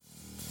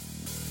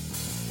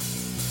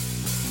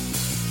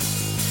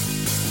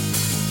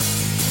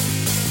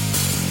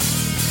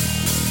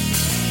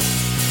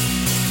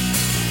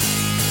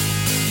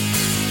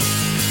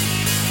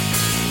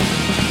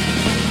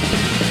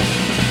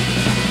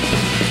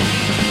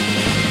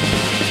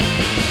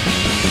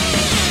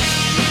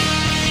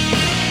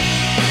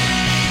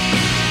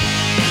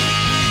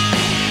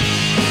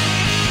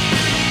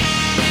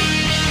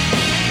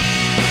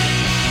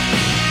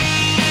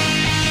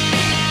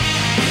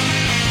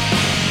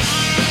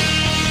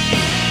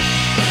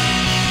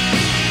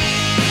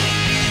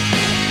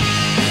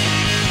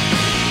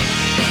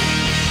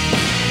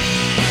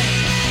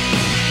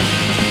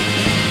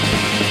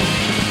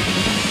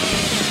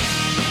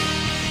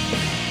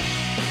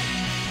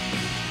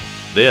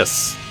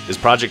This is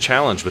Project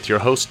Challenge with your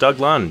host, Doug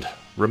Lund,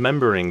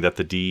 remembering that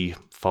the D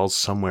falls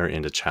somewhere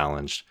into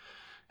challenged.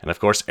 And of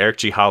course, Eric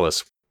G.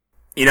 Hollis.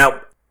 You know,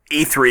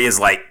 E3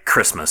 is like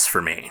Christmas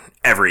for me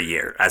every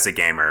year as a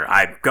gamer.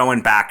 I'm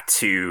going back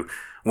to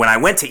when I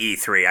went to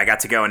E3, I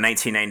got to go in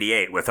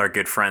 1998 with our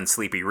good friend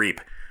Sleepy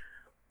Reap.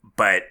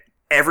 But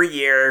every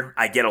year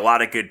I get a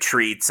lot of good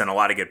treats and a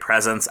lot of good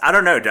presents. I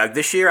don't know, Doug.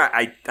 This year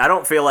I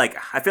don't feel like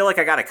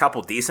I got a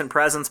couple decent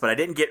presents, but I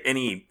didn't get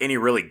any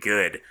really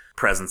good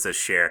presents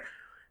this year.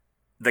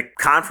 The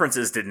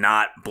conferences did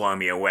not blow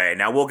me away.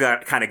 Now we'll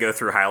kind of go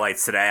through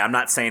highlights today. I'm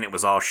not saying it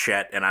was all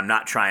shit, and I'm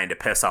not trying to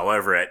piss all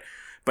over it,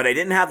 but I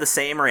didn't have the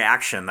same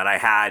reaction that I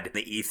had in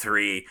the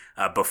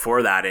E3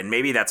 before that, and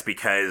maybe that's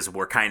because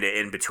we're kind of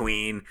in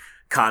between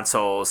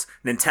consoles.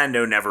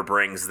 Nintendo never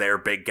brings their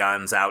big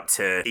guns out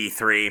to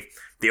E3.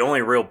 The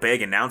only real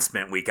big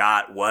announcement we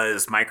got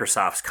was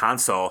Microsoft's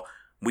console.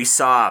 We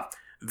saw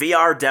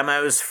VR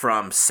demos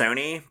from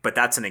Sony, but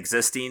that's an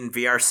existing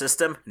VR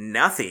system.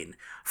 Nothing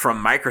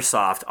from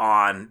Microsoft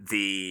on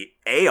the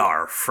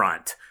AR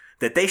front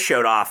that they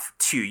showed off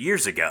 2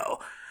 years ago.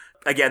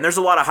 Again, there's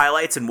a lot of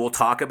highlights and we'll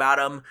talk about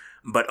them,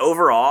 but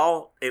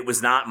overall, it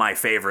was not my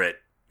favorite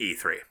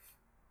E3.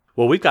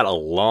 Well, we've got a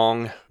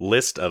long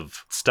list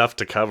of stuff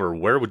to cover.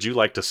 Where would you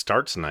like to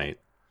start tonight?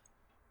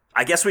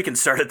 I guess we can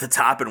start at the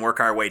top and work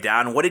our way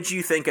down. What did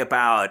you think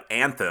about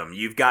Anthem?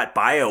 You've got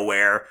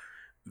BioWare,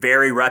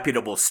 very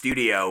reputable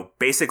studio,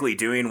 basically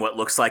doing what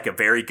looks like a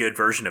very good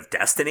version of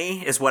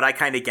Destiny, is what I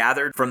kind of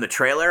gathered from the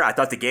trailer. I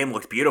thought the game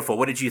looked beautiful.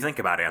 What did you think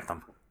about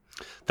Anthem?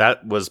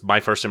 That was my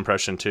first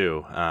impression,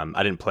 too.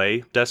 I didn't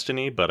play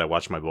Destiny, but I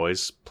watched my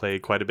boys play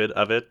quite a bit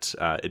of it.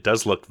 It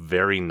does look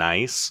very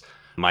nice.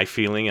 My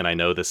feeling, and I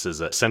know this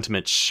is a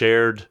sentiment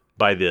shared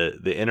by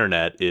the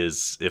internet,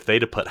 is if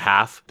they'd have put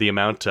half the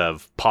amount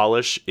of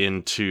polish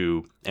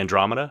into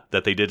Andromeda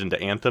that they did into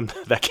Anthem,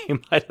 that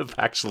game might have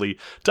actually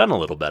done a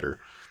little better.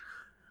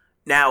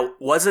 Now,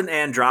 wasn't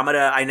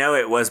Andromeda, I know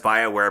it was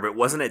BioWare, but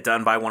wasn't it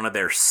done by one of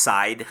their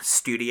side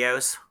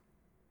studios?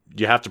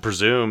 You have to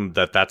presume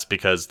that that's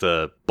because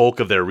the bulk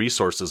of their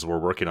resources were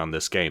working on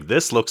this game.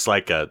 This looks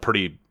like a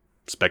pretty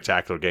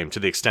spectacular game to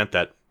the extent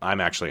that I'm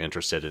actually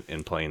interested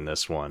in playing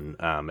this one.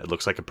 It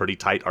looks like a pretty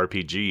tight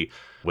RPG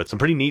with some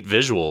pretty neat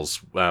visuals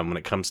when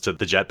it comes to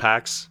the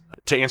jetpacks.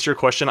 To answer your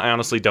question, I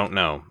honestly don't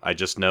know. I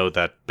just know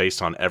that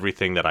based on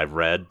everything that I've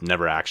read,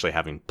 never actually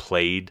having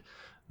played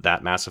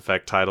that Mass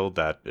Effect title,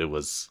 that it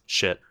was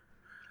shit.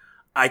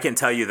 I can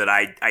tell you that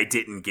I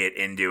didn't get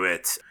into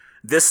it.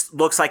 This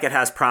looks like it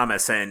has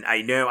promise, and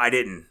I know I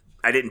didn't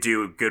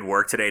do good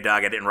work today,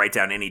 Doug. I didn't write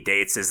down any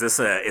dates. Is this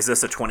a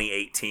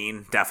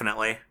 2018?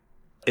 Definitely.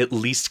 At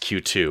least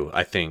Q2,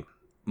 I think.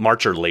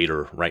 March or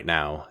later right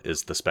now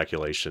is the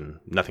speculation.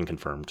 Nothing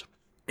confirmed.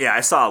 Yeah,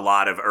 I saw a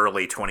lot of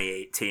early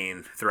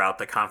 2018 throughout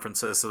the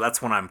conferences, so that's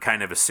when I'm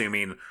kind of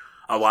assuming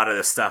a lot of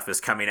this stuff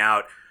is coming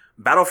out.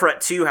 Battlefront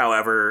 2,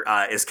 however,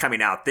 is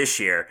coming out this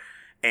year,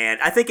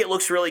 and I think it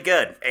looks really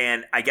good.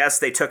 And I guess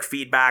they took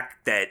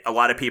feedback that a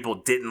lot of people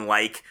didn't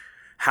like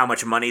how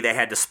much money they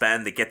had to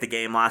spend to get the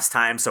game last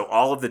time, so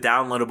all of the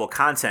downloadable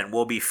content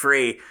will be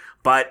free,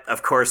 but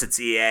of course it's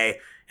EA,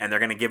 and they're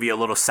going to give you a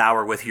little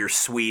sour with your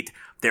sweet.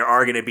 There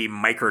are going to be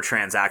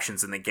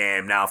microtransactions in the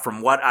game. Now,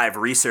 from what I've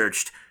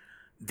researched,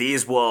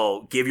 these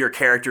will give your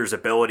characters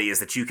abilities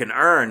that you can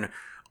earn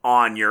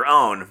on your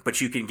own, but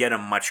you can get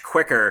them much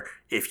quicker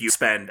if you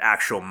spend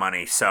actual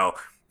money. So,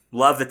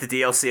 love that the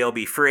DLC will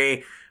be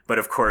free, but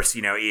of course,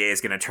 you know, EA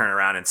is going to turn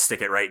around and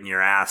stick it right in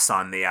your ass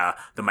on the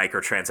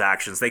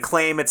microtransactions. They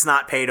claim it's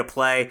not pay to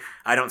play.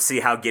 I don't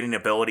see how getting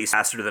abilities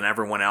faster than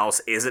everyone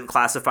else isn't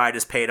classified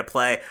as pay to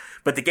play,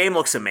 but the game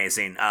looks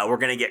amazing. We're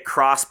going to get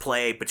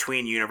cross-play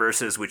between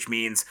universes, which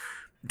means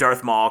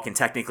Darth Maul can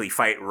technically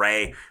fight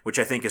Rey, which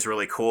I think is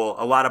really cool.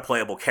 A lot of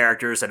playable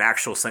characters, an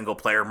actual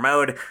single-player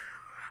mode.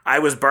 I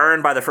was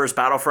burned by the first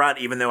Battlefront,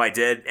 even though I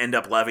did end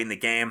up loving the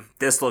game.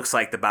 This looks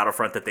like the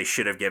Battlefront that they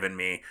should have given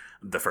me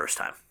the first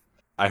time.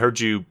 I heard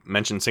you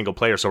mention single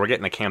player, so we're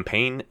getting a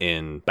campaign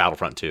in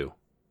Battlefront 2.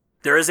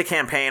 There is a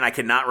campaign. I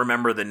cannot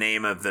remember the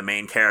name of the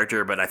main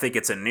character, but I think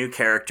it's a new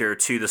character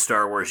to the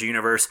Star Wars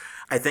universe.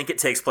 I think it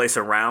takes place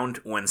around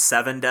when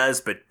 7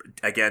 does, but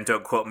again,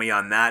 don't quote me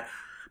on that.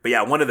 But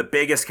yeah, one of the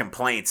biggest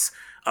complaints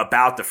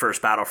about the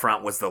first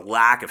Battlefront was the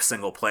lack of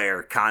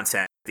single-player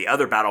content. The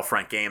other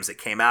Battlefront games that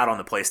came out on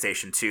the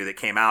PlayStation 2 that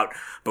came out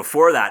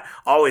before that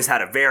always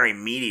had a very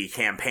meaty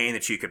campaign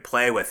that you could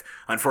play with.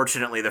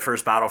 Unfortunately, the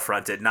first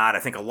Battlefront did not. I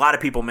think a lot of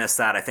people missed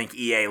that. I think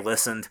EA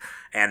listened,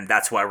 and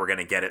that's why we're going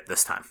to get it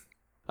this time.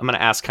 I'm going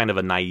to ask kind of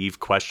a naive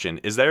question.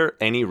 Is there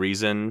any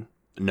reason,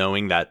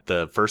 knowing that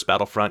the first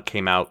Battlefront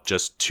came out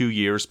just 2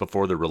 years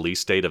before the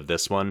release date of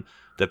this one,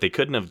 that they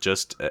couldn't have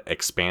just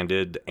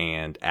expanded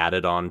and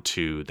added on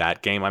to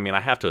that game? I mean,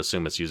 I have to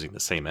assume it's using the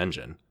same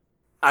engine.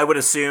 I would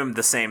assume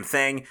the same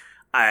thing.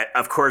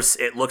 Of course,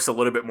 it looks a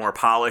little bit more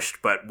polished,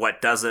 but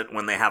what doesn't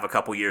when they have a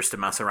couple years to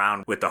mess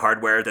around with the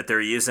hardware that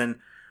they're using?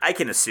 I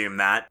can assume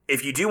that.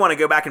 If you do want to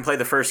go back and play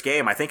the first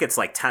game, I think it's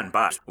like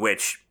 $10,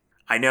 which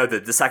I know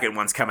that the second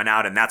one's coming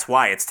out, and that's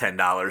why it's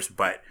 $10.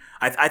 But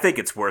I think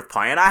it's worth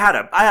playing. I had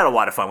a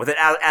lot of fun with it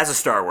as a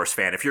Star Wars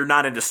fan. If you're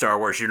not into Star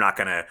Wars, you're not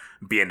going to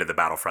be into the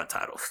Battlefront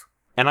titles.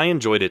 And I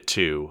enjoyed it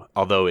too,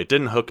 although it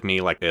didn't hook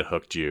me like it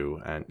hooked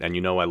you. And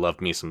you know I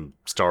love me some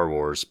Star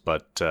Wars,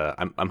 but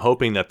I'm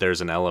hoping that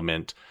there's an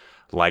element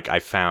like I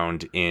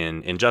found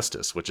in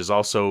Injustice, which is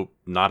also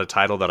not a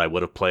title that I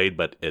would have played,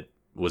 but it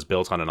was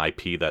built on an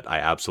IP that I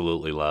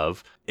absolutely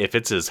love. If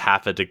it's as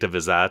half addictive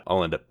as that,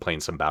 I'll end up playing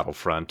some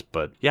Battlefront.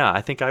 But yeah,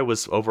 I think I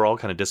was overall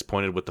kind of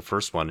disappointed with the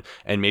first one.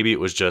 And maybe it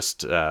was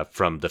just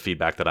from the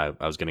feedback that I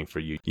was getting for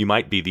you. You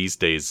might be these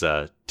days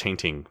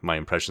tainting my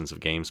impressions of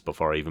games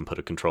before I even put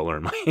a controller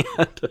in my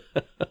hand.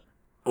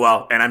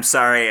 Well, and I'm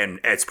sorry, and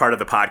it's part of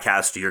the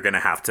podcast. You're going to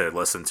have to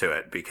listen to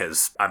it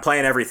because I'm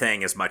playing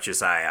everything as much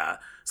as I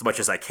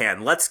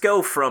can. Let's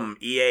go from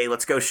EA.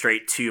 Let's go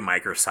straight to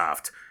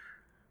Microsoft.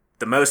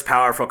 The most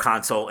powerful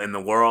console in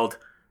the world.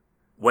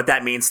 What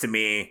that means to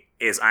me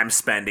is I'm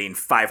spending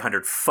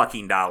 $500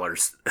 fucking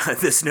dollars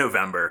this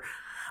November.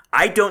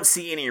 I don't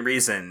see any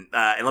reason,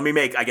 and let me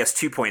make, I guess,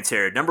 2 points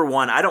here. Number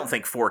one, I don't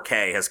think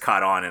 4K has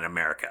caught on in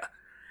America.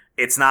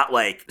 It's not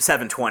like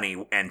 720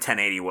 and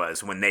 1080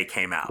 was when they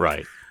came out.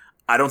 Right.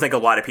 I don't think a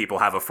lot of people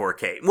have a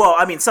 4K. Well,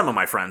 I mean, some of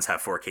my friends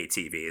have 4K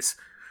TVs,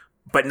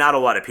 but not a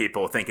lot of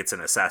people think it's a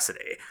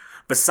necessity.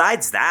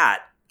 Besides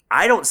that,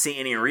 I don't see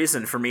any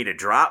reason for me to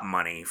drop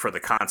money for the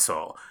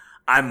console.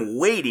 I'm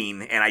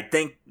waiting, and I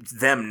think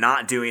them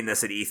not doing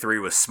this at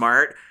E3 was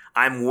smart.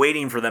 I'm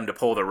waiting for them to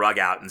pull the rug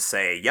out and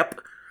say, yep,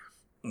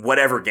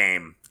 whatever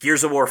game,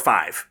 Gears of War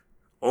 5,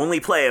 only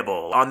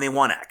playable on the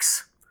One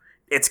X.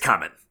 It's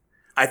coming.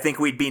 I think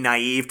we'd be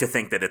naive to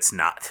think that it's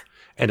not.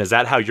 And is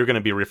that how you're going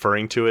to be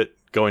referring to it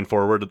going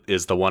forward,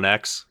 is the One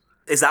X?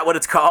 Is that what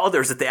it's called,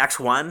 or is it the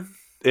X1?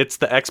 It's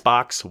the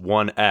Xbox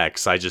One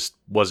X. I just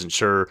wasn't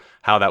sure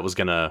how that was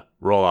going to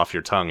roll off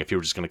your tongue, if you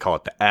were just going to call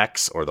it the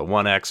X or the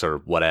One X or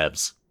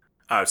whatevs.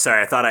 Oh,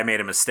 sorry, I thought I made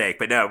a mistake.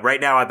 But no,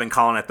 right now I've been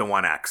calling it the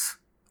One X.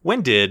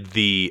 When did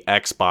the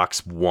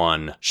Xbox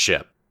One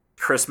ship?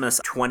 Christmas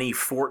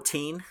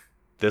 2014.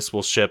 This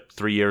will ship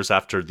 3 years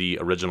after the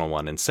original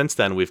one. And since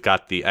then, we've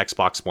got the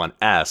Xbox One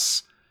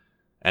S,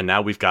 and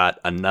now we've got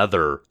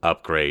another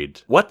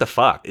upgrade. What the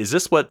fuck? Is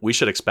this what we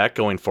should expect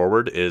going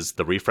forward? Is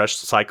the refresh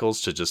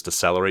cycles to just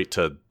accelerate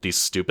to these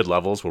stupid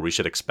levels where we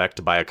should expect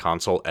to buy a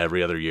console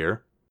every other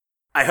year?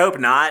 I hope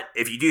not.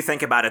 If you do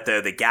think about it,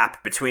 though, the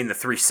gap between the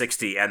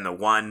 360 and the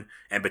One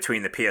and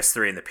between the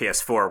PS3 and the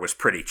PS4 was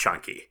pretty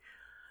chunky.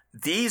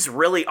 These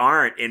really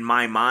aren't, in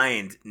my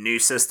mind, new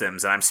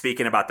systems, and I'm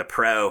speaking about the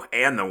Pro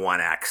and the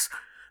One X.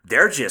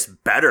 They're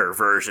just better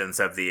versions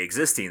of the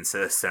existing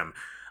system.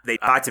 They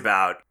talked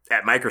about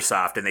at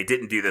Microsoft, and they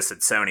didn't do this at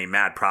Sony,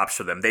 mad props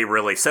for them.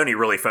 Sony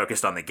really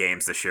focused on the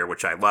games this year,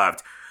 which I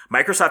loved.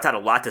 Microsoft had a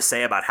lot to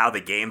say about how the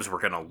games were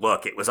going to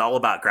look. It was all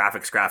about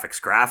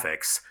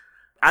graphics.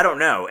 I don't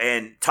know,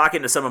 and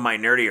talking to some of my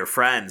nerdier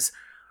friends,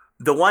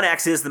 the One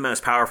X is the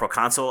most powerful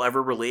console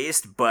ever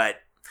released, but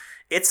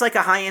it's like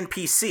a high-end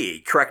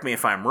PC. Correct me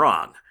if I'm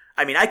wrong.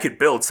 I mean, I could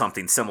build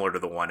something similar to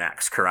the One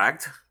X,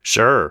 correct?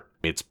 Sure.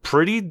 It's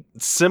pretty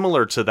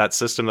similar to that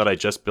system that I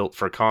just built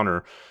for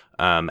Connor.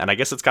 And I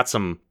guess it's got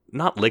some,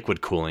 not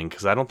liquid cooling,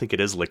 because I don't think it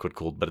is liquid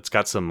cooled, but it's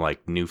got some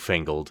like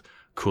newfangled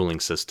cooling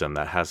system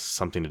that has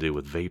something to do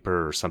with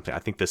vapor or something. I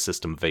think this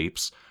system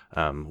vapes,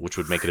 which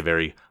would make it a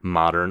very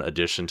modern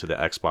addition to the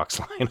Xbox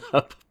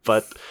lineup.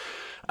 But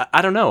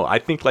I don't know. I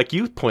think, like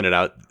you pointed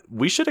out,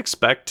 we should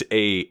expect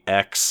a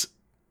X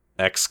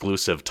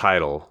exclusive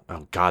title.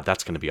 Oh God,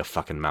 that's going to be a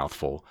fucking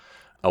mouthful.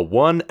 A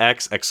One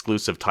X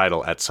exclusive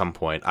title at some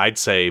point. I'd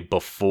say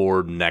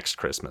before next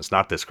Christmas,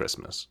 not this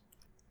Christmas.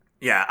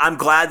 Yeah, I'm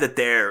glad that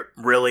they're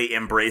really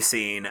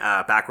embracing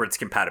backwards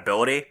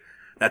compatibility.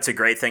 That's a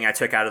great thing I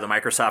took out of the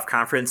Microsoft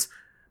conference.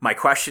 My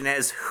question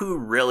is, who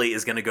really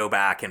is going to go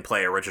back and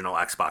play original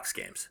Xbox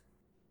games?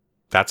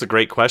 That's a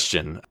great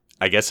question.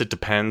 I guess it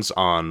depends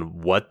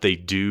on what they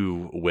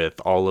do with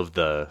all of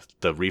the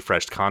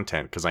refreshed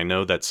content, because I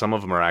know that some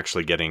of them are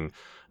actually getting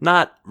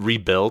not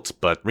rebuilt,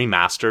 but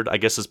remastered, I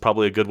guess is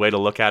probably a good way to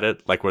look at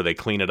it, like where they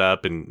clean it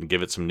up and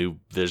give it some new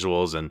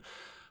visuals. And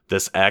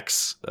this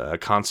X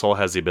console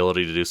has the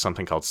ability to do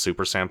something called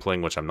super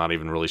sampling, which I'm not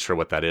even really sure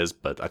what that is,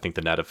 but I think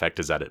the net effect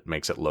is that it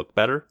makes it look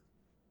better.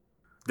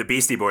 The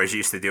Beastie Boys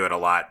used to do it a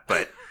lot,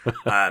 but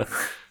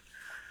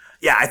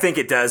yeah, I think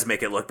it does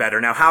make it look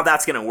better. Now, how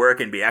that's going to work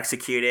and be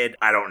executed,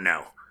 I don't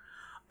know.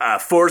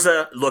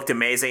 Forza looked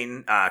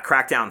amazing.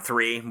 Crackdown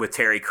 3 with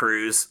Terry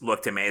Crews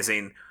looked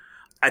amazing.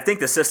 I think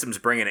the system's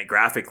bringing it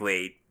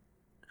graphically.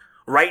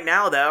 Right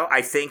now, though,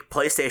 I think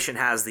PlayStation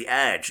has the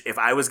edge. If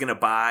I was going to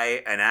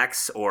buy an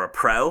X or a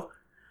Pro,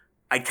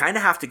 I'd kind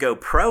of have to go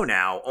Pro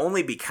now,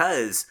 only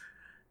because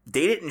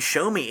they didn't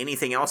show me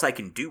anything else I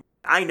can do.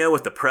 I know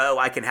with the Pro,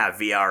 I can have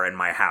VR in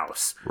my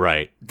house.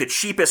 Right. The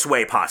cheapest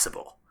way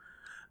possible.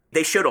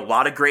 They showed a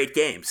lot of great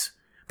games,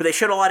 but they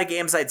showed a lot of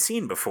games I'd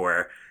seen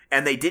before,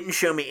 and they didn't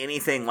show me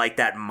anything like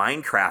that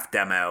Minecraft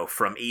demo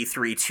from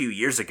E3 2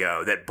 years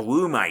ago that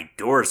blew my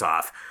doors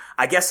off.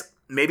 I guess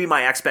maybe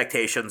my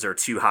expectations are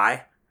too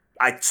high.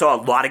 I saw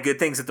a lot of good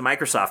things at the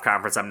Microsoft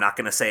conference. I'm not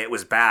going to say it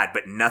was bad,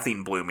 but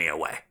nothing blew me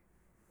away.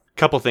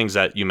 Couple things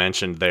that you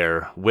mentioned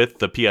there. With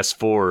the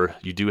PS4,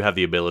 you do have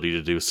the ability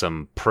to do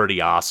some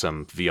pretty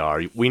awesome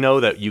VR. We know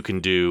that you can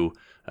do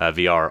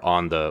VR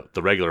on the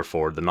regular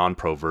Ford, the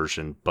non-Pro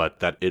version, but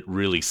that it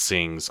really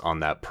sings on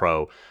that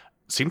Pro.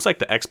 Seems like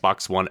the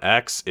Xbox One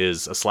X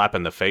is a slap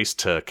in the face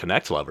to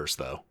Kinect lovers,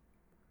 though.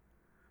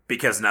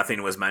 Because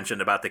nothing was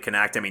mentioned about the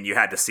Kinect. I mean, you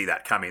had to see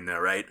that coming, though,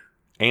 right?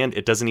 And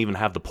it doesn't even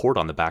have the port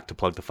on the back to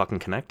plug the fucking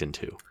Kinect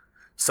into.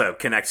 So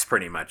Kinect's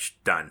pretty much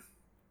done.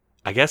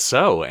 I guess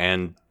so.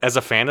 And as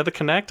a fan of the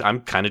Kinect,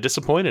 I'm kind of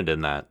disappointed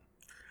in that.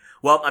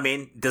 Well, I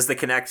mean, does the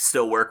Kinect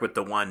still work with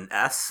the One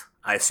S?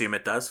 I assume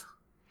it does.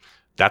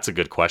 That's a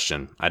good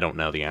question. I don't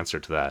know the answer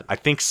to that. I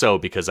think so,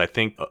 because I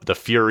think the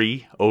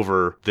fury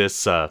over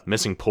this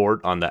missing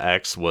port on the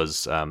X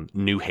was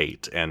new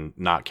hate and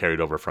not carried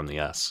over from the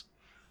S.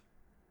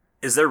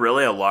 Is there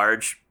really a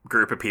large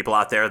group of people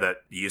out there that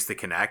use the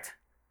Kinect?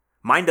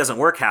 Mine doesn't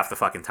work half the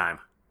fucking time.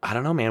 I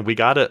don't know, man. We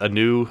got a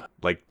new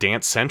like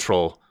Dance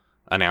Central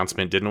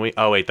announcement, didn't we?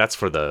 Oh, wait, that's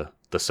for the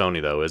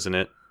Sony, though, isn't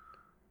it?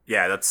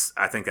 Yeah,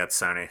 I think that's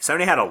Sony.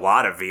 Sony had a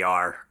lot of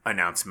VR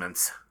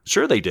announcements.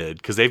 Sure they did,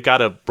 because they've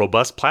got a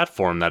robust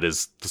platform that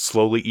is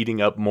slowly eating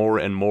up more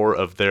and more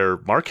of their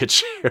market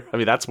share. I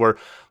mean, that's where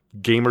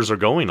gamers are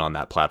going on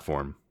that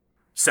platform.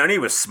 Sony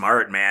was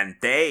smart, man.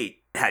 They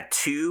had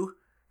 2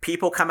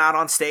 people come out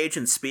on stage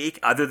and speak.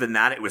 Other than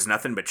that, it was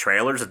nothing but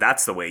trailers.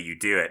 That's the way you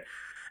do it.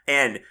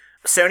 And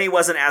Sony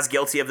wasn't as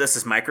guilty of this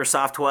as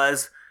Microsoft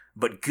was,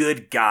 but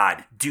good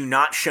God, do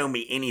not show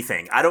me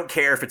anything. I don't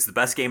care if it's the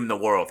best game in the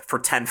world for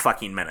 10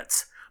 fucking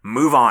minutes.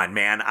 Move on,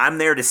 man. I'm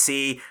there to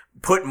see.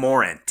 Put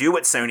more in. Do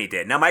what Sony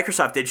did. Now,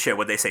 Microsoft did show,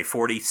 what they say,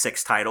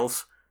 46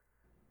 titles.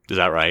 Is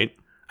that right?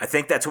 I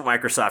think that's what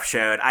Microsoft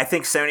showed. I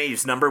think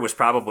Sony's number was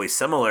probably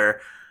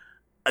similar.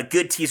 A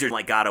good teaser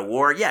like God of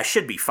War, yeah,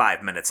 should be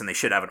 5 minutes, and they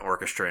should have an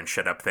orchestra and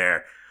shit up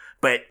there.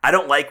 But I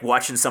don't like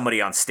watching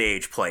somebody on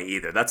stage play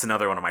either. That's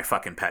another one of my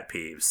fucking pet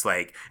peeves.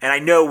 Like, and I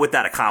know what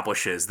that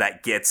accomplishes.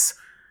 That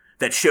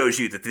shows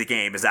you that the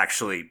game is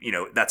actually,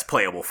 that's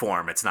playable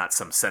form. It's not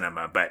some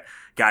cinema, but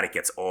God, it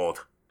gets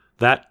old.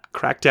 That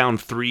Crackdown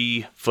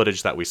 3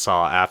 footage that we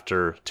saw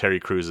after Terry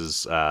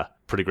Crews's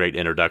pretty great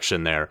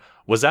introduction there,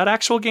 was that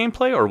actual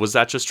gameplay or was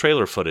that just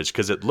trailer footage?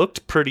 Because it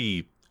looked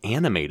pretty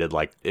animated.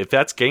 Like, if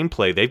that's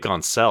gameplay, they've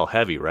gone cell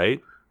heavy, right?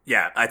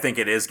 Yeah, I think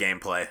it is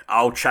gameplay.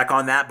 I'll check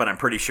on that, but I'm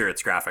pretty sure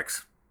it's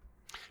graphics.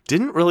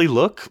 Didn't really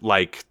look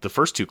like the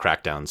first 2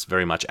 Crackdowns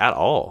very much at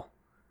all.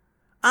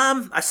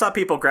 I saw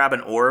people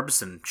grabbing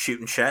orbs and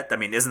shooting shit. I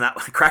mean, isn't that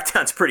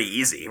Crackdown's pretty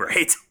easy,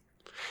 right?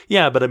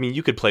 Yeah, but I mean,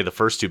 you could play the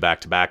first 2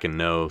 back-to-back and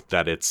know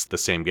that it's the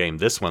same game.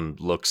 This one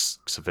looks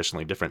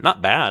sufficiently different.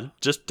 Not bad,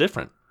 just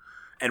different.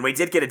 And we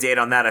did get a date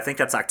on that. I think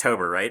that's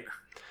October, right?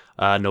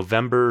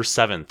 November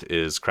 7th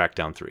is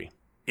Crackdown 3.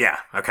 Yeah,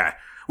 okay.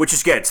 Which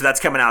is good. So that's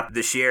coming out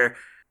this year.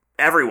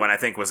 Everyone, I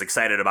think, was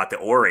excited about the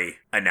Ori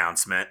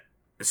announcement.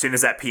 As soon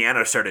as that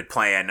piano started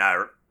playing,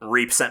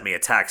 Reap sent me a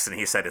text and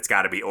he said it's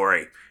got to be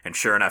Ori. And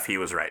sure enough, he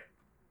was right.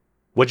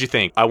 What'd you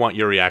think? I want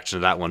your reaction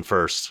to that one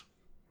first.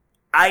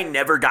 I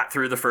never got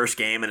through the first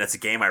game, and it's a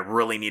game I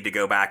really need to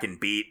go back and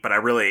beat, but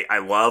I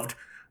loved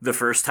the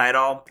first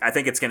title. I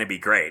think it's going to be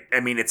great. I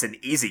mean, it's an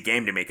easy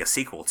game to make a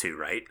sequel to,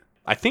 right?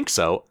 I think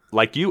so.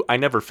 Like you, I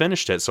never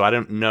finished it, so I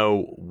don't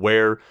know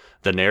where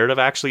the narrative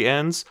actually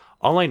ends.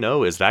 All I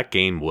know is that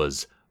game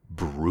was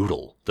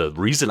brutal. The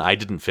reason I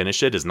didn't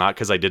finish it is not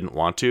because I didn't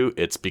want to.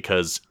 It's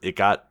because it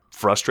got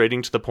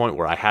frustrating to the point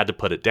where I had to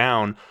put it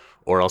down,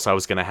 or else I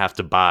was going to have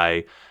to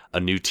buy a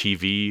new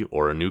TV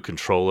or a new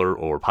controller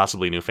or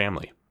possibly a new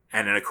family.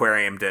 And an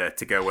aquarium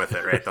to go with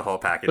it, right? The whole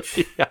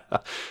package.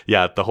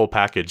 Yeah, the whole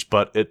package.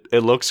 But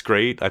it looks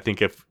great. I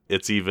think if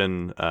it's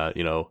even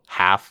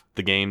half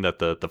the game that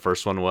the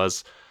first one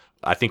was,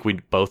 I think we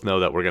both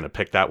know that we're going to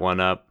pick that one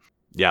up.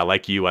 Yeah,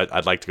 like you,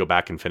 I'd like to go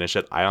back and finish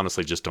it. I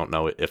honestly just don't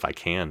know if I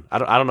can. I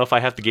don't know if I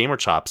have the gamer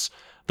chops.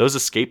 Those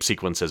escape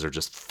sequences are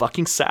just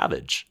fucking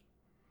savage.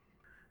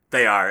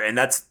 They are, and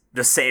that's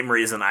the same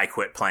reason I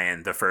quit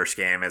playing the first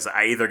game. Is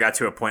I either got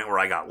to a point where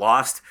I got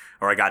lost,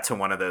 or I got to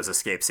one of those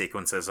escape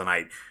sequences and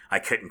I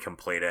couldn't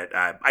complete it.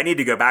 I need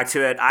to go back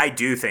to it. I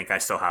do think I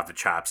still have the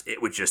chops.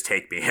 It would just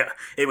take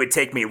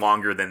me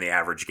longer than the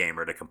average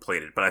gamer to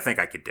complete it, but I think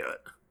I could do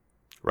it.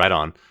 Right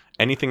on.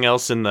 Anything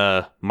else in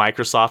the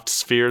Microsoft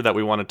sphere that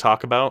we want to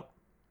talk about?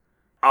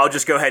 I'll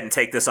just go ahead and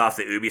take this off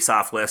the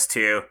Ubisoft list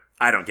too.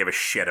 I don't give a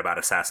shit about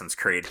Assassin's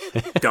Creed.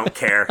 Don't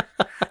care.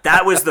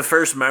 That was the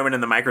first moment in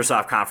the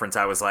Microsoft conference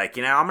I was like,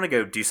 I'm going to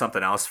go do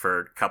something else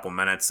for a couple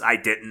minutes. I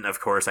didn't, of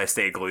course. I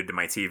stayed glued to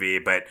my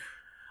TV, but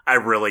I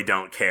really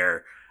don't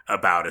care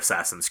about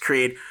Assassin's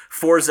Creed.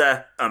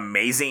 Forza,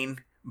 amazing,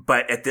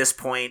 but at this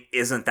point,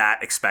 isn't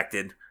that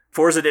expected?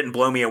 Forza didn't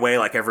blow me away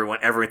like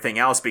everything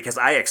else because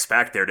I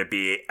expect there to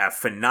be a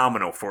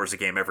phenomenal Forza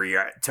game every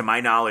year. To my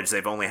knowledge,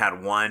 they've only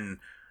had one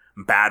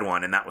bad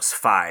one, and that was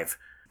 5.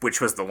 Which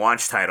was the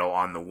launch title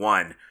on the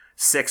 1.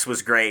 6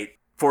 was great.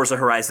 Forza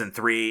Horizon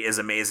 3 is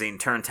amazing.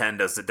 Turn 10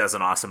 does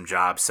an awesome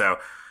job. So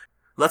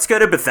let's go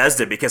to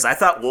Bethesda, because I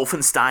thought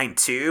Wolfenstein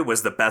 2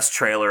 was the best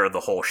trailer of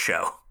the whole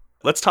show.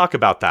 Let's talk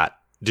about that.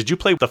 Did you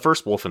play the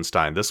first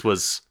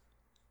Wolfenstein?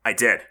 I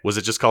did. Was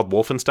it just called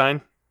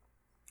Wolfenstein?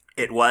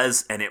 It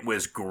was, and it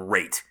was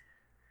great.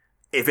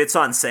 If it's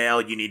on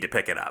sale, you need to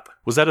pick it up.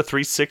 Was that a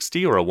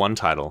 360 or a one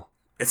title?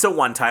 It's a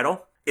one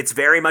title. It's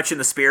very much in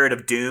the spirit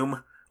of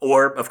Doom,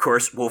 or, of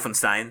course,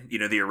 Wolfenstein,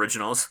 the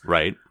originals.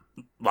 Right.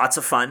 Lots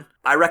of fun.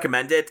 I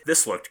recommend it.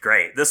 This looked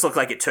great. This looked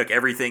like it took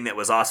everything that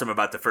was awesome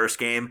about the first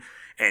game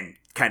and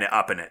kind of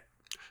upping it.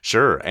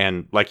 Sure,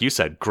 and like you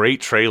said, great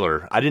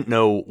trailer. I didn't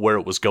know where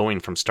it was going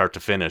from start to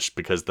finish,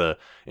 because the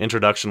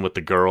introduction with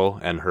the girl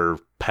and her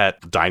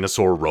pet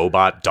dinosaur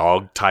robot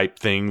dog type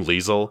thing,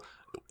 Liesel,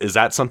 is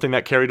that something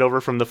that carried over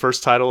from the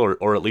first title,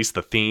 or at least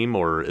the theme,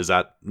 or is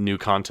that new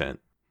content?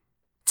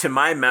 To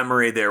my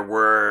memory, there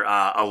were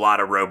a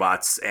lot of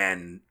robots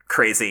and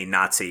crazy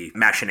Nazi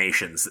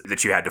machinations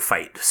that you had to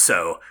fight.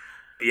 So,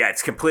 yeah,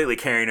 it's completely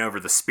carrying over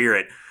the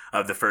spirit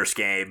of the first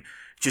game.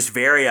 Just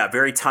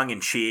very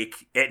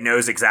tongue-in-cheek. It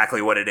knows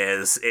exactly what it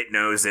is. It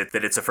knows that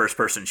it's a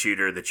first-person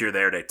shooter, that you're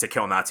there to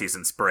kill Nazis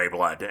and spray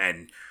blood,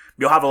 and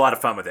you'll have a lot of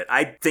fun with it.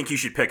 I think you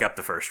should pick up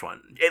the first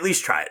one. At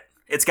least try it.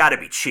 It's got to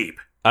be cheap.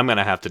 I'm going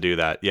to have to do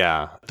that,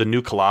 yeah. The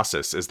New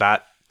Colossus, is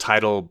that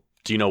title,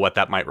 do you know what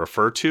that might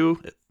refer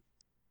to?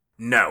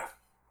 No,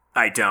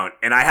 I don't.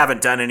 And I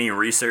haven't done any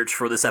research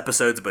for this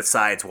episode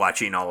besides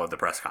watching all of the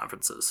press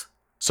conferences.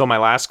 So my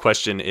last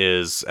question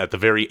is, at the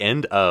very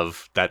end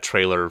of that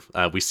trailer,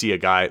 we see a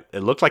guy,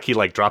 it looked like he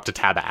dropped a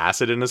tab of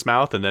acid in his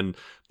mouth and then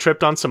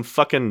tripped on some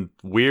fucking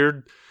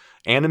weird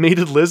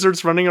animated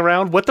lizards running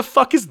around. What the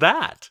fuck is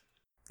that?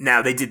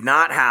 Now, they did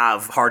not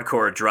have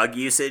hardcore drug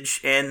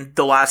usage in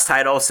the last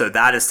title, so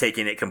that is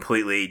taking it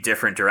completely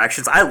different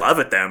directions. I love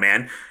it though,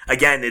 man.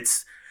 Again,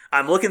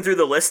 I'm looking through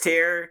the list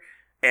here,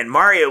 and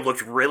Mario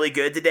looked really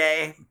good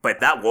today,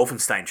 but that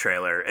Wolfenstein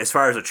trailer, as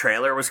far as a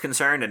trailer was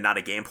concerned and not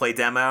a gameplay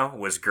demo,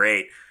 was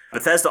great.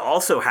 Bethesda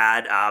also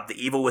had the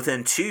Evil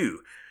Within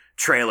 2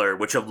 trailer,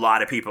 which a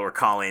lot of people are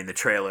calling the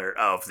trailer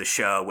of the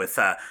show, with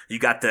you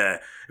got the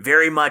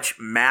very much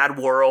Mad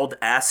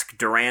World-esque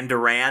Duran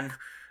Duran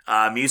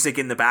music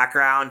in the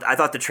background. I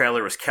thought the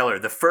trailer was killer.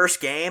 The first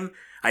game,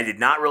 I did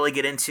not really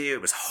get into.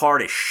 It was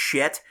hard as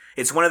shit.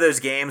 It's one of those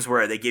games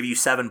where they give you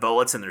 7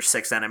 bullets and there's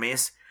 6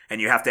 enemies,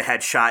 and you have to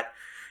headshot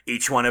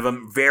each one of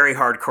them. Very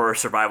hardcore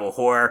survival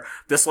horror.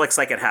 This looks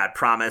like it had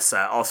promise.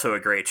 Also a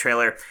great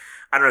trailer.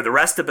 I don't know, the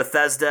rest of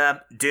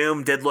Bethesda,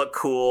 Doom did look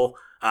cool.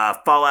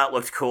 Fallout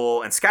looked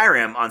cool, and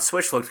Skyrim on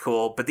Switch looked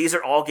cool, but these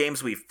are all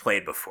games we've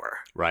played before.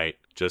 Right.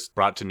 Just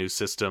brought to new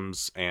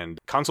systems and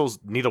consoles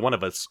neither one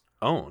of us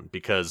own,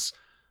 because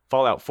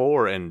Fallout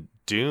 4 and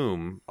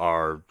Doom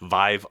are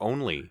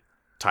Vive-only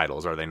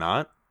titles, are they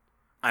not?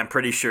 I'm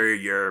pretty sure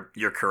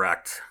you're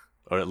correct.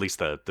 Or at least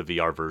the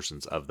VR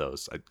versions of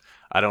those.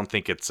 I don't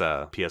think it's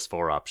a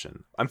PS4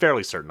 option. I'm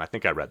fairly certain. I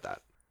think I read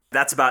that.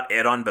 That's about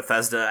it on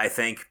Bethesda, I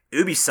think.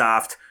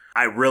 Ubisoft,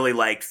 I really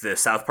liked the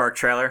South Park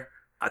trailer.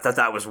 I thought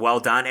that was well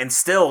done, and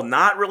still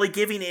not really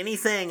giving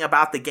anything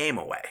about the game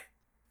away.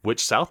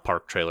 Which South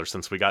Park trailer,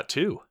 since we got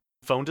 2?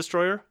 Phone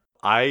Destroyer?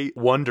 I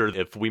wonder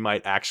if we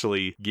might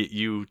actually get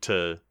you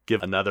to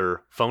give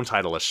another phone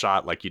title a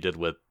shot like you did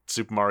with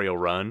Super Mario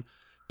Run,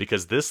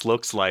 because this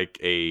looks like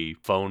a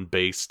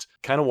phone-based,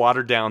 kind of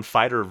watered-down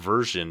fighter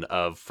version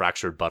of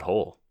Fractured But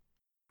Whole.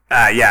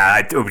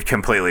 Yeah, I would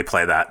completely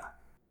play that.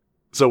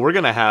 So we're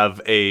going to have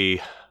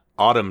a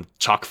autumn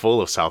chock full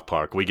of South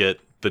Park. We get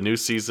the new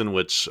season,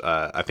 which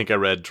I think I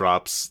read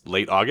drops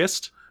late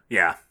August.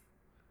 Yeah.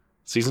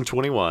 Season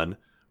 21.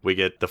 We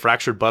get the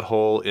Fractured But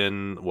Whole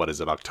in,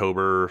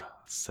 October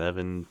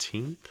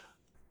 17th?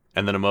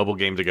 And then a mobile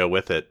game to go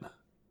with it.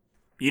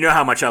 You know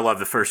how much I love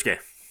the first game.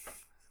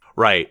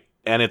 Right.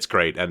 And it's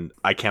great, and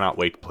I cannot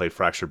wait to play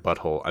Fractured But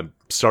Whole. I'm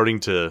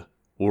starting to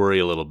worry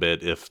a little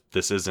bit if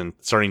this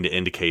isn't starting to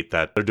indicate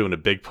that they're doing a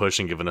big push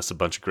and giving us a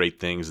bunch of great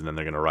things, and then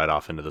they're going to ride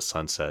off into the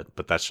sunset.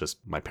 But that's just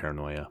my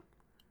paranoia.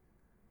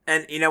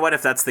 And you know what?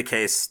 If that's the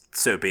case,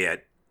 so be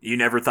it. You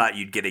never thought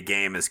you'd get a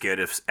game as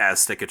good as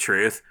Stick of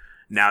Truth.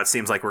 Now it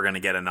seems like we're going to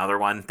get another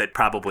one that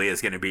probably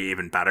is going to be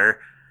even better.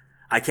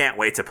 I can't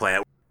wait to play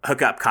it.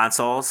 Hook up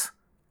consoles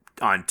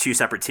on 2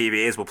 separate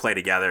TVs. We'll play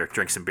together,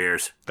 drink some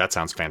beers. That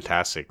sounds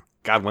fantastic.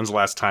 God, when's the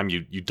last time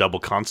you double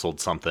consoled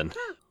something?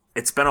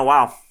 It's been a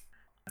while.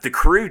 The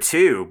Crew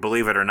 2,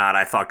 believe it or not,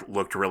 I thought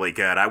looked really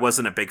good. I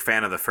wasn't a big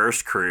fan of the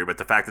first Crew, but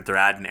the fact that they're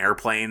adding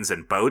airplanes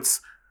and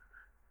boats,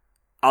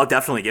 I'll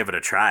definitely give it a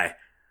try.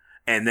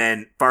 And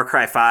then Far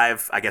Cry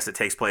 5, I guess it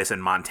takes place in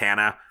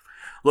Montana.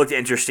 Looked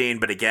interesting,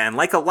 but again,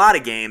 like a lot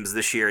of games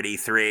this year at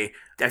E3,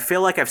 I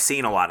feel like I've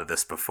seen a lot of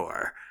this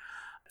before.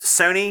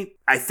 Sony,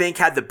 I think,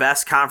 had the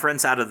best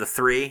conference out of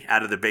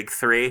the big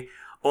 3,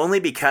 only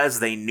because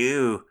they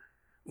knew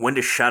when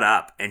to shut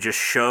up and just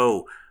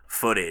show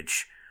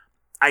footage.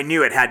 I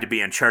knew it had to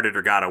be Uncharted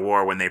or God of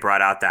War when they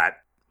brought out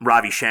that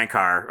Ravi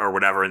Shankar or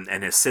whatever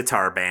and his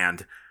sitar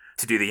band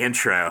to do the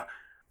intro.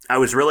 I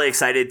was really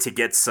excited to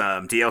get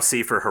some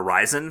DLC for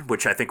Horizon,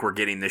 which I think we're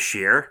getting this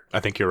year. I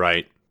think you're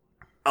right.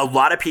 A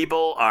lot of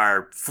people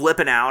are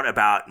flipping out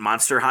about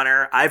Monster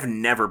Hunter. I've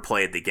never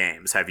played the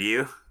games. Have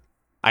you?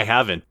 I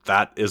haven't.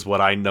 That is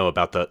what I know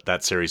about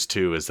that series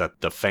too, is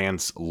that the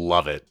fans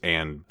love it.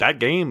 And that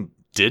game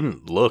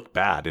didn't look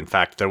bad. In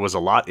fact, there was a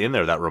lot in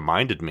there that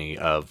reminded me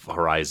of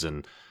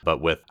Horizon,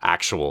 but with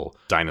actual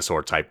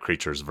dinosaur type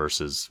creatures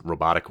versus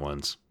robotic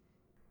ones.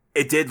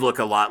 It did look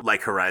a lot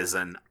like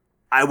Horizon.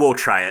 I will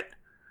try it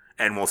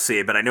and we'll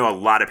see, but I know a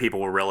lot of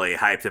people were really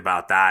hyped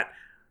about that.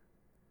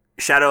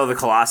 Shadow of the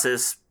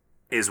Colossus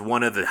is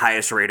one of the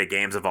highest rated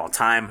games of all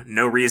time.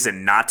 No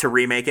reason not to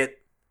remake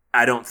it,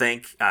 I don't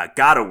think.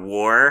 God of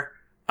War,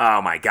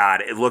 oh my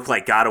god, it looked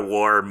like God of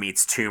War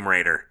meets Tomb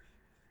Raider.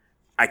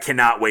 I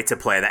cannot wait to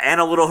play that. And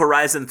a little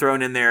Horizon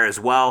thrown in there as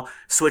well,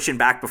 switching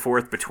back and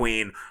forth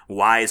between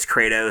wise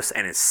Kratos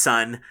and his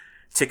son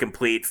to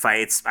complete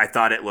fights. I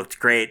thought it looked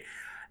great.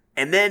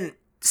 And then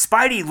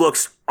Spidey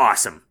looks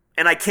awesome,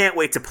 and I can't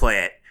wait to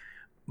play it.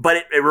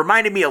 But it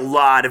reminded me a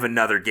lot of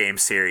another game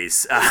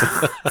series.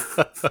 I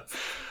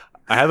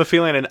have a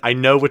feeling, and I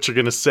know what you're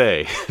going to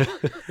say.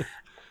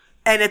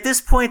 And at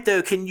this point,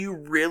 though, can you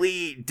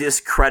really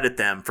discredit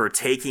them for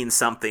taking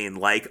something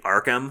like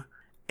Arkham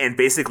and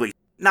basically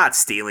not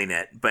stealing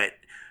it, but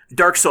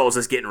Dark Souls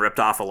is getting ripped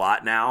off a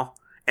lot now.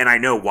 And I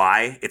know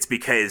why. It's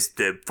because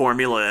the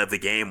formula of the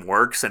game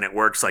works, and it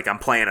works like I'm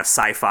playing a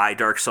sci-fi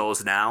Dark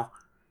Souls now.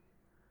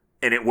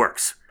 And it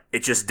works.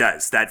 It just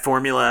does. That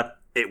formula,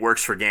 it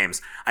works for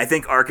games. I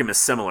think Arkham is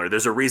similar.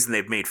 There's a reason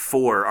they've made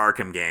 4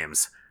 Arkham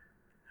games.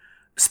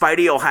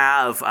 Spidey will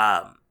have,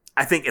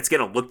 I think it's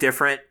going to look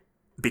different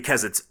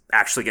because it's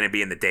actually going to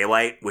be in the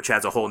daylight, which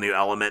adds a whole new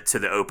element to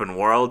the open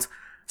world.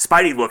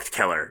 Spidey looked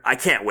killer. I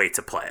can't wait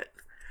to play it.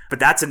 But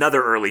that's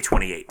another early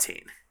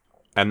 2018.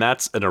 And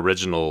that's an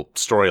original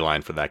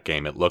storyline for that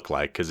game, it looked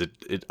like, because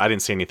I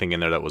didn't see anything in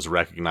there that was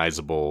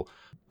recognizable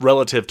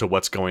relative to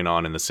what's going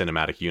on in the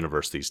cinematic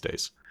universe these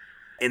days.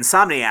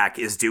 Insomniac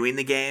is doing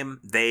the game.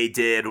 They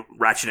did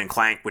Ratchet and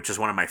Clank, which is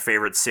one of my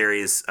favorite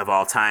series of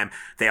all time.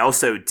 They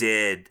also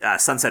did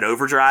Sunset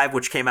Overdrive,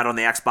 which came out on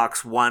the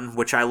Xbox One,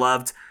 which I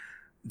loved.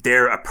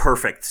 They're a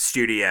perfect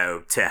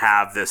studio to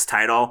have this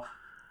title.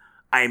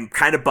 I'm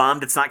kind of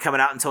bummed it's not coming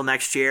out until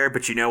next year,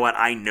 but you know what?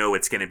 I know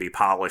it's going to be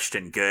polished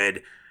and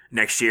good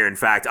next year. In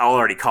fact, I'll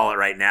already call it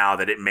right now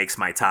that it makes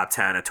my top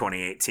 10 of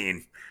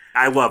 2018.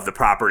 I love the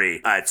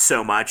property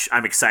so much.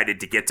 I'm excited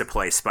to get to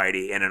play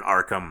Spidey in an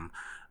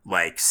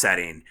Arkham-like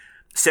setting.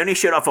 Sony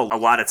showed off a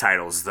lot of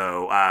titles,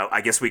 though.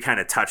 I guess we kind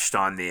of touched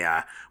on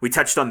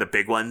the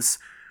big ones.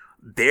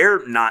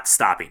 They're not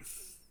stopping.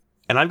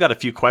 And I've got a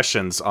few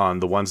questions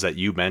on the ones that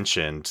you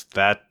mentioned.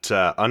 That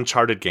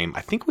Uncharted game,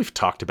 I think we've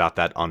talked about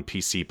that on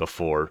PC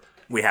before.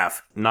 We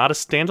have. Not a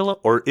standalone,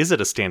 or is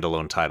it a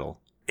standalone title?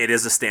 It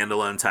is a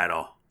standalone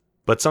title.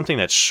 But something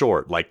that's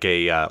short, like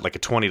a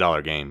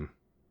 $20 game.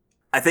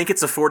 I think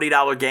it's a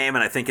 $40 game,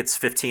 and I think it's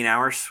 15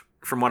 hours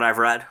from what I've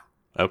read.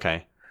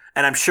 Okay.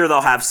 And I'm sure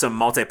they'll have some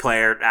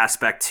multiplayer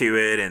aspect to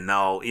it, and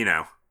they'll,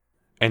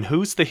 And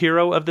who's the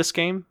hero of this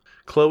game?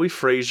 Chloe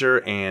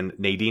Frazer and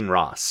Nadine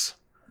Ross.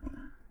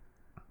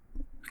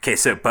 Okay,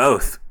 so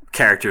both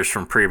characters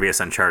from previous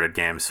Uncharted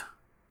games.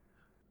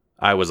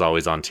 I was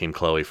always on Team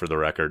Chloe, for the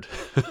record.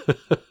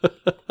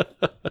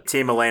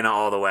 Team Elena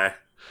all the way.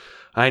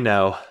 I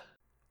know.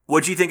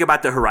 What'd you think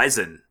about the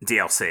Horizon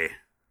DLC?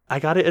 I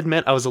gotta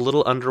admit, I was a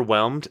little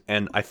underwhelmed,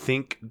 and I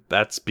think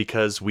that's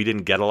because we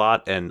didn't get a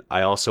lot, and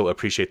I also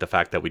appreciate the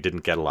fact that we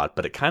didn't get a lot,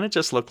 but it kind of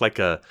just looked like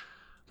a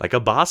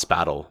boss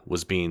battle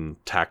was being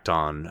tacked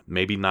on.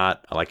 Maybe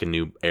not like a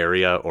new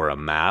area or a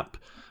map,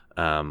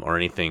 or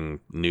anything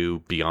new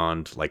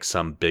beyond like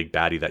some big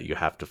baddie that you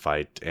have to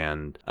fight.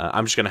 And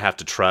I'm just going to have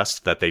to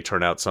trust that they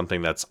turn out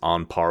something that's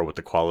on par with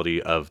the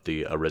quality of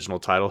the original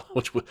title,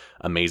 which was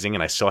amazing,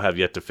 and I still have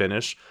yet to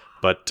finish.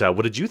 But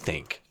what did you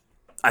think?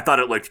 I thought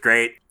it looked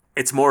great.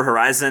 It's more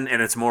Horizon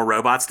and it's more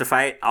robots to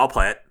fight. I'll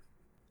play it.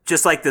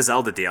 Just like the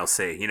Zelda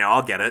DLC.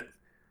 I'll get it.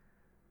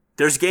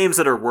 There's games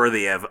that are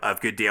worthy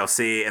of good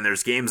DLC, and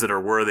there's games that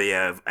are worthy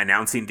of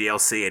announcing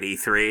DLC at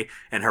E3,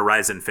 and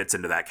Horizon fits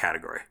into that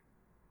category.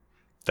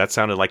 That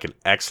sounded like an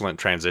excellent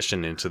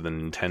transition into the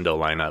Nintendo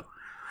lineup.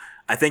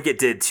 I think it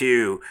did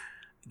too.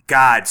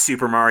 God,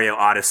 Super Mario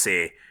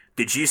Odyssey.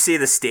 Did you see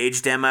the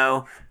stage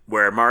demo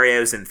where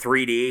Mario's in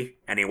 3D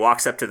and he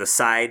walks up to the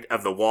side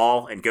of the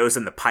wall and goes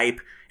in the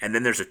pipe, and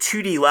then there's a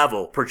 2D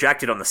level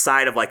projected on the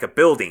side of like a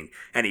building,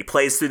 and he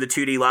plays through the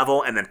 2D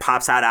level and then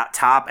pops out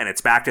top and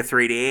it's back to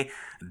 3D?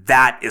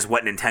 That is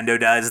what Nintendo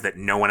does that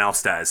no one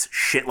else does.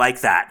 Shit like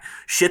that.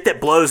 Shit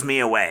that blows me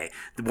away.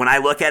 When I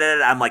look at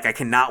it, I'm like, I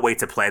cannot wait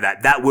to play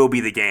that. That will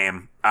be the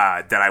game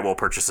that I will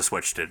purchase a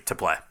Switch to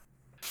play.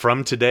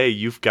 From today,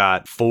 you've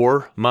got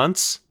 4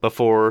 months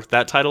before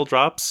that title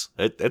drops.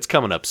 It's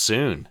coming up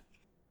soon.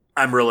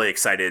 I'm really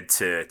excited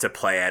to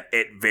play it.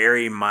 It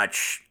very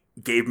much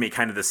gave me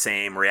kind of the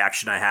same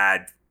reaction I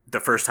had the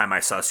first time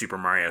I saw Super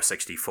Mario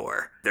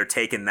 64. They're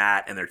taking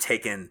that and they're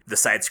taking the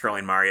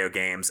side-scrolling Mario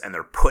games and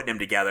they're putting them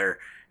together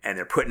and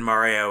they're putting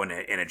Mario in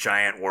a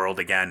giant world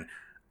again.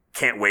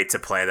 Can't wait to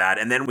play that.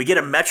 And then we get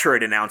a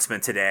Metroid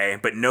announcement today,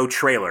 but no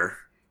trailer,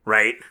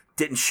 right?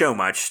 Didn't show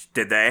much,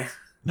 did they?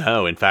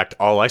 No, in fact,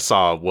 all I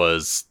saw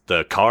was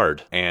the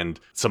card and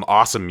some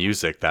awesome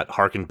music that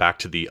harkened back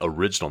to the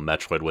original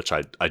Metroid, which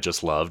I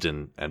just loved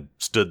and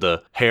stood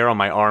the hair on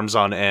my arms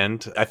on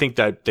end. I think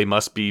that they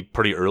must be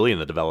pretty early in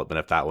the development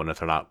of that one if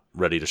they're not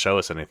ready to show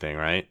us anything,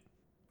 right?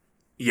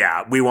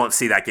 Yeah, we won't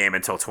see that game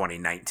until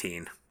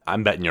 2019.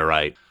 I'm betting you're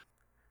right.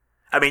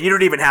 I mean, you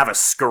don't even have a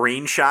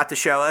screenshot to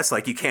show us.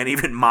 Like, you can't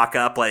even mock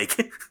up,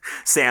 like,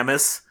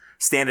 Samus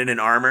standing in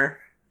armor.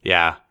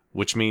 Yeah,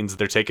 which means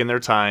they're taking their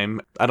time.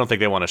 I don't think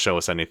they want to show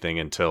us anything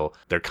until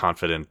they're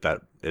confident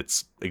that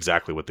it's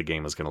exactly what the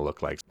game is going to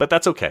look like. But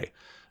that's okay.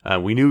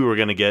 We knew we were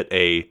going to get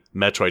a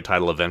Metroid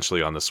title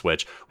eventually on the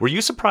Switch. Were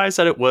you surprised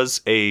that it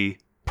was a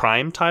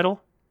Prime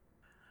title?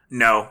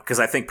 No, because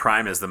I think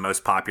Prime is the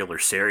most popular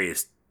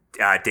series.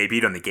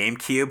 Debuted on the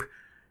GameCube,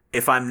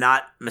 if I'm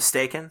not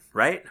mistaken,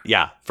 right?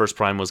 Yeah, first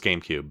Prime was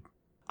GameCube.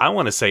 I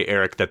want to say,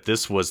 Eric, that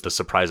this was the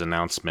surprise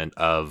announcement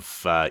of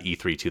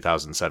E3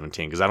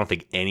 2017, because I don't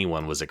think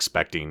anyone was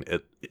expecting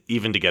it,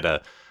 even to get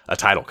a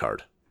title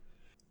card.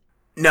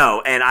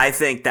 No, and I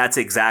think that's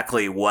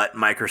exactly what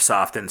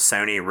Microsoft and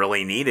Sony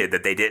really needed,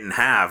 that they didn't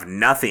have.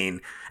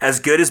 Nothing, as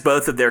good as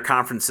both of their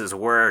conferences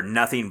were,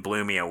 nothing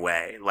blew me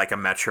away like a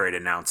Metroid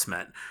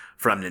announcement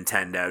from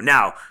Nintendo.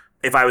 Now,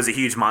 if I was a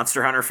huge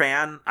Monster Hunter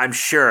fan, I'm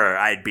sure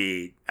I'd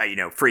be,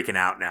 freaking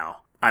out now.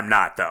 I'm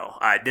not, though.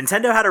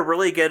 Nintendo had a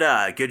really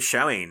good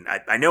showing.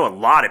 I know a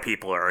lot of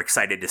people are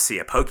excited to see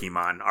a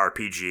Pokemon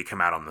RPG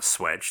come out on the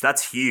Switch.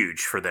 That's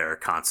huge for their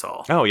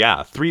console. Oh,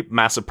 yeah. 3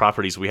 massive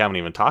properties we haven't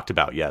even talked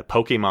about yet.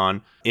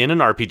 Pokemon in an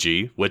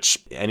RPG, which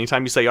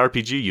anytime you say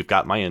RPG, you've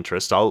got my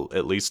interest. I'll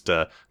at least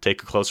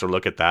take a closer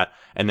look at that.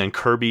 And then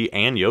Kirby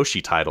and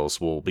Yoshi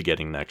titles we'll be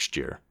getting next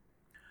year.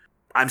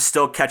 I'm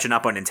still catching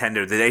up on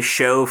Nintendo. Did they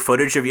show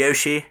footage of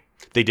Yoshi?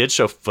 They did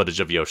show footage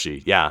of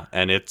Yoshi, yeah,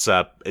 and it's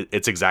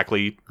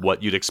exactly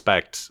what you'd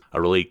expect.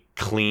 A really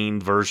clean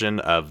version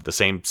of the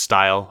same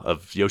style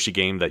of Yoshi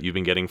game that you've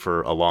been getting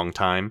for a long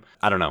time.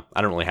 I don't know.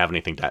 I don't really have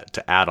anything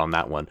to add on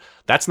that one.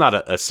 That's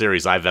not a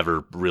series I've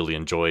ever really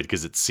enjoyed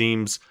because it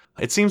seems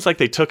like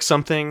they took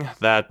something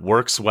that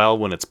works well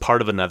when it's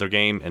part of another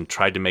game and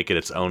tried to make it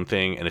its own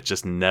thing, and it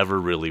just never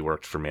really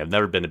worked for me. I've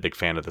never been a big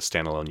fan of the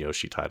standalone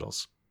Yoshi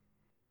titles.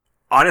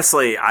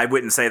 Honestly, I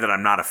wouldn't say that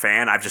I'm not a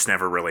fan. I've just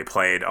never really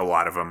played a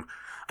lot of them.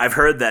 I've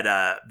heard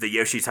that the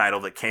Yoshi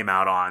title that came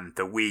out on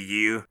the Wii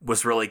U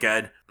was really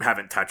good.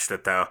 Haven't touched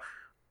it, though.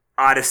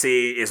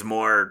 Odyssey is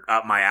more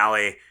up my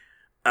alley.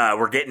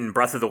 We're getting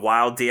Breath of the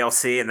Wild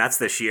DLC, and that's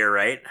this year,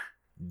 right?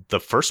 The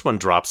first one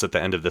drops at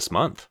the end of this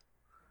month.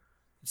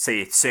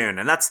 See, soon.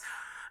 And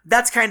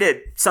that's kind of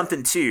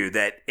something, too,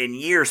 that in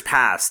years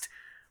past,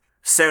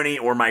 Sony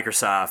or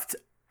Microsoft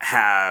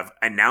have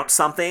announced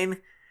something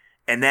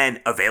and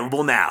then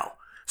available now.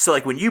 So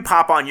like when you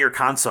pop on your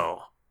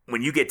console,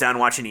 when you get done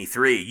watching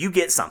E3, you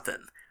get something.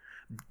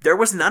 There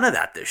was none of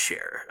that this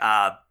year.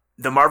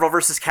 The Marvel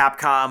vs.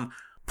 Capcom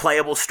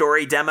playable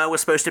story demo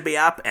was supposed to be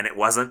up, and it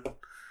wasn't.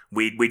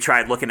 We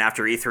tried looking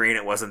after E3 and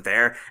it wasn't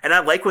there. And I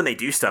like when they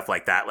do stuff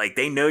like that. Like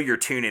they know you're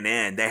tuning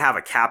in. They have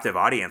a captive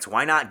audience.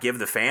 Why not give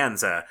the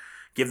fans a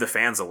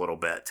little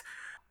bit?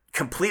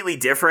 Completely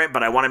different,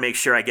 but I want to make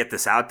sure I get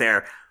this out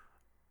there.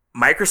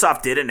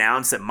 Microsoft did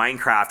announce that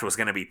Minecraft was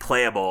going to be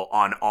playable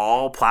on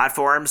all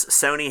platforms.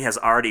 Sony has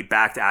already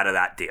backed out of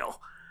that deal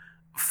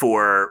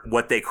for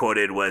what they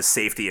quoted was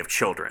safety of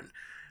children.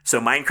 So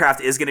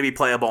Minecraft is going to be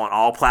playable on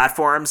all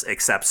platforms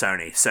except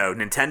Sony. So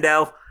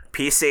Nintendo,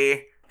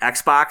 PC,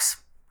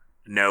 Xbox,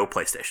 no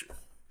PlayStation.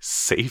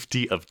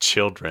 Safety of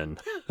children.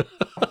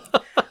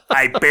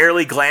 I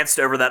barely glanced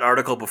over that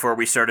article before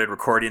we started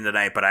recording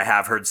tonight, but I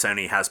have heard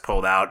Sony has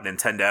pulled out.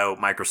 Nintendo,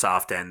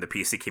 Microsoft, and the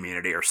PC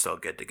community are still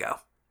good to go.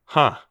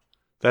 Huh.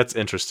 That's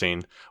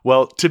interesting.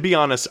 Well, to be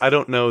honest, I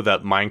don't know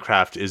that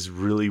Minecraft is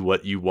really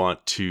what you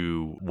want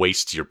to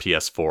waste your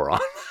PS4 on.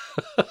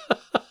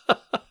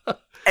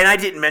 And I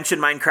didn't mention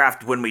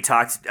Minecraft when we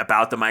talked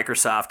about the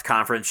Microsoft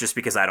conference just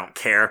because I don't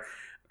care.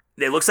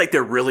 It looks like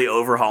they're really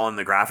overhauling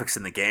the graphics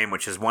in the game,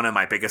 which is one of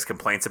my biggest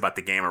complaints about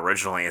the game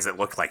originally, is it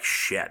looked like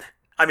shit.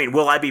 I mean,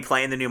 will I be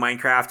playing the new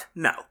Minecraft?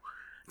 No.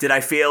 Did I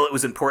feel it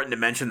was important to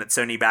mention that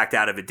Sony backed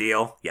out of a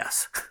deal?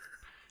 Yes.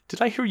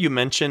 Did I hear you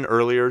mention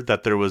earlier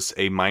that there was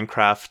a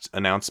Minecraft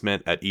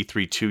announcement at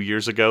E3 2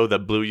 years ago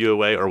that blew you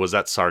away, or was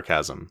that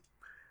sarcasm?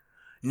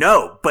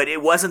 No, but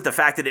it wasn't the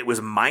fact that it was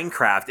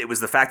Minecraft. It was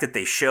the fact that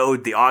they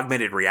showed the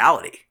augmented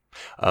reality.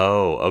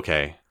 Oh,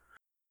 okay.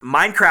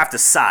 Minecraft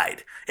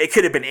aside, it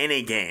could have been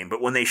any game,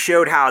 but when they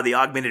showed how the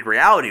augmented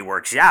reality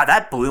works, yeah,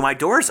 that blew my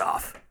doors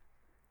off.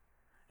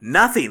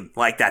 Nothing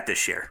like that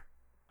this year.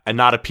 And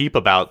not a peep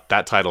about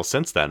that title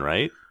since then,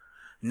 right?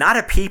 Not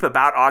a peep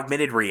about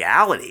augmented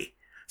reality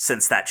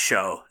since that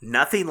show.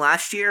 Nothing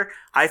last year.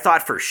 I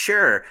thought for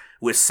sure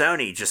with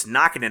Sony just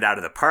knocking it out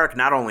of the park,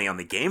 not only on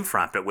the game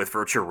front, but with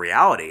virtual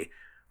reality.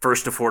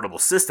 First affordable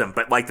system,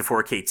 but like the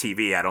 4K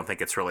TV, I don't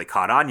think it's really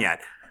caught on yet.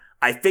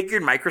 I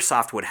figured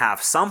Microsoft would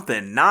have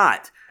something,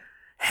 not,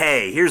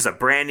 hey, here's a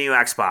brand new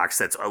Xbox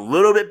that's a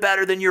little bit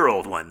better than your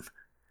old one.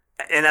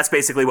 And that's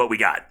basically what we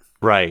got.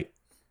 Right.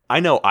 I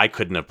know I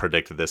couldn't have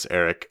predicted this,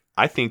 Eric.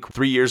 I think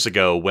 3 years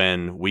ago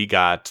when we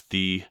got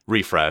the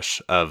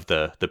refresh of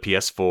the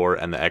PS4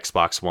 and the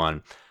Xbox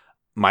One,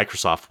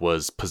 Microsoft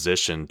was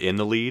positioned in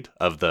the lead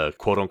of the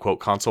quote-unquote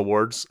console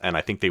wars, and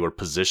I think they were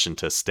positioned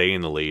to stay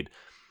in the lead.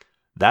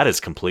 That has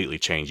completely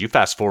changed. You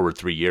fast forward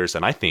 3 years,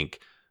 and I think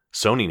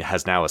Sony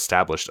has now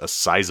established a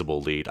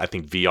sizable lead. I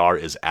think VR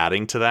is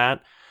adding to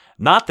that.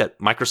 Not that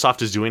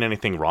Microsoft is doing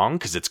anything wrong,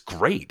 because it's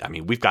great. I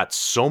mean, we've got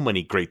so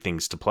many great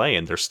things to play,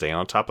 and they're staying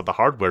on top of the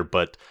hardware,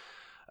 but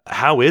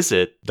how is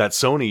it that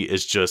Sony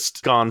is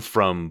just gone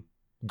from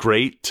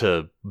great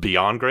to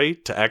beyond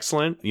great to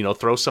excellent? You know,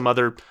 throw some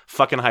other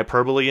fucking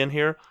hyperbole in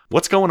here.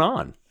 What's going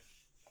on?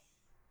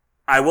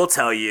 I will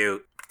tell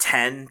you,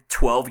 10,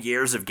 12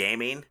 years of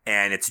gaming,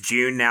 and it's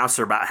June now,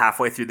 so about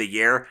halfway through the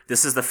year.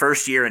 This is the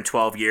first year in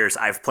 12 years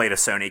I've played a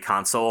Sony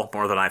console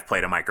more than I've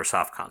played a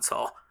Microsoft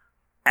console.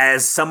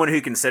 As someone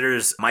who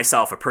considers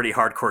myself a pretty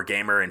hardcore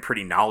gamer and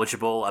pretty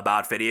knowledgeable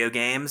about video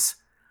games,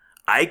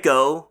 I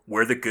go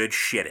where the good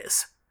shit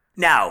is.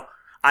 Now,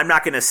 I'm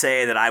not going to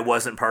say that I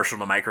wasn't partial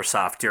to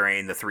Microsoft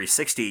during the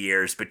 360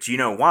 years, but do you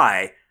know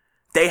why?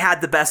 They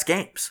had the best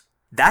games.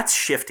 That's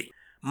shifting.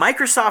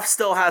 Microsoft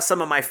still has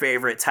some of my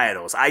favorite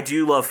titles. I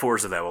do love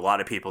Forza, though. A lot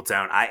of people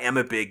don't. I am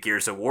a big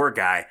Gears of War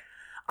guy.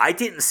 I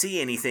didn't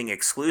see anything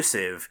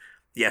exclusive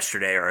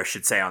yesterday, or I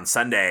should say on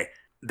Sunday,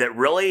 that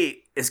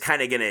really is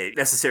kind of going to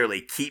necessarily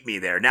keep me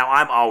there. Now,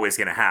 I'm always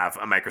going to have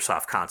a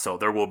Microsoft console.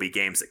 There will be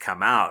games that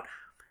come out.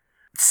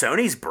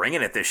 Sony's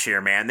bringing it this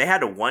year, man. They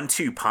had a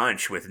 1-2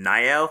 punch with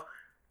Nioh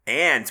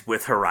and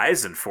with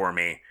Horizon for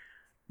me.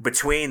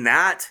 Between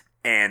that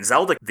and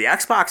Zelda, the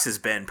Xbox has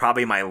been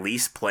probably my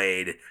least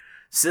played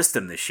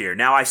system this year.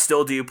 Now, I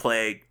still do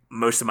play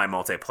most of my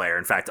multiplayer.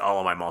 In fact, all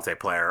of my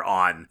multiplayer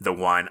on the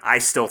One. I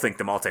still think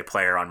the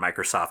multiplayer on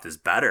Microsoft is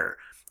better.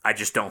 I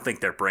just don't think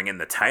they're bringing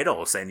the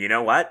titles. And you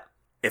know what?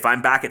 If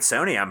I'm back at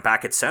Sony, I'm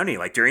back at Sony.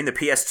 Like during the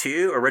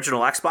PS2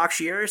 original Xbox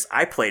years,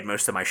 I played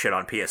most of my shit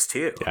on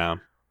PS2. Yeah.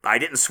 I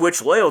didn't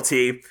switch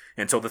loyalty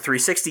until the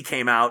 360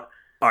 came out.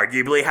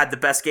 Arguably had the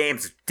best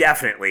games,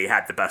 definitely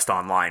had the best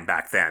online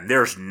back then.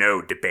 There's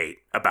no debate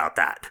about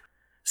that.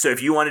 So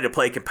if you wanted to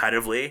play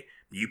competitively,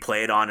 you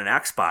play it on an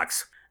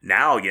Xbox.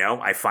 Now, you know,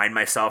 I find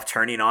myself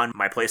turning on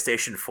my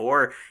PlayStation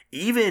 4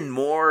 even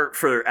more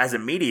for as a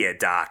media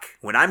doc.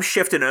 When I'm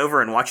shifting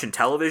over and watching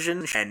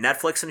television and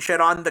Netflix and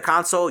shit on the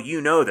console,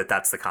 you know that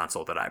that's the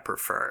console that I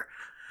prefer.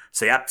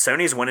 So yeah,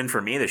 Sony's winning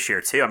for me this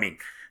year too. I mean,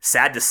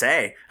 sad to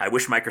say, I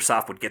wish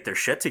Microsoft would get their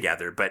shit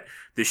together, but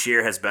this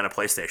year has been a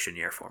PlayStation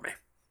year for me.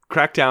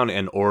 Crackdown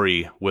and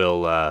Ori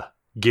will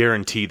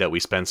guarantee that we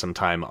spend some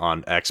time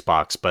on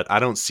Xbox, but I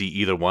don't see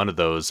either one of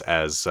those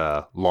as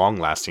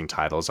long-lasting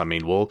titles. I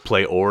mean, we'll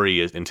play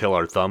Ori until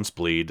our thumbs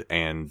bleed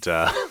and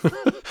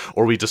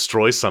or we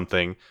destroy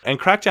something. And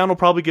Crackdown will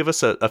probably give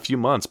us a few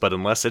months, but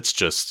unless it's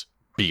just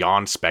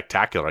beyond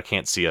spectacular, I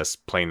can't see us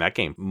playing that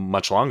game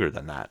much longer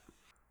than that.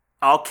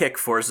 I'll kick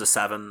Forza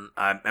 7.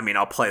 I mean,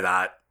 I'll play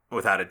that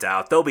without a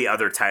doubt. There'll be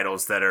other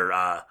titles that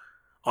are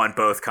on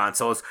both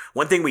consoles.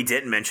 One thing we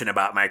didn't mention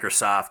about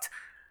Microsoft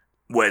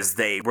was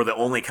they were the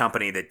only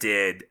company that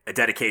did a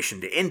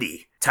dedication to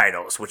indie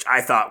titles, which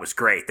I thought was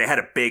great. They had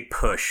a big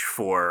push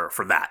for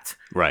that.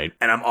 Right.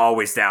 And I'm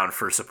always down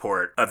for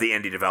support of the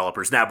indie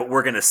developers now, but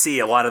we're going to see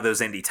a lot of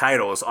those indie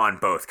titles on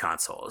both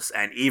consoles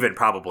and even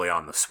probably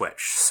on the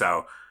Switch.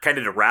 So kind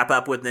of to wrap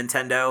up with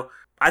Nintendo,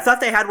 I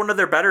thought they had one of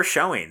their better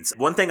showings.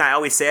 One thing I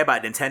always say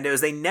about Nintendo is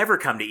they never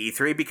come to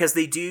E3 because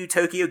they do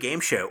Tokyo Game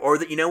Show. Or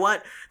that, you know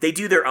what? They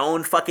do their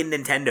own fucking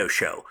Nintendo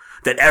show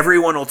that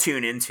everyone will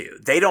tune into.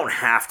 They don't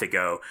have to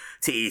go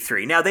to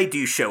E3. Now, they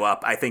do show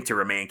up, I think, to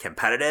remain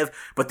competitive,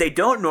 but they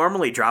don't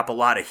normally drop a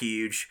lot of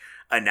huge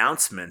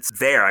announcements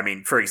there. I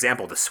mean, for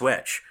example, the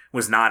Switch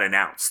was not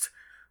announced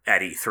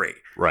at E3.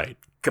 Right.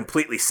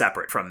 Completely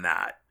separate from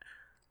that.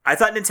 I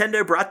thought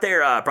Nintendo brought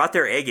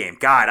their A game.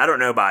 God, I don't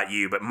know about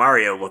you, but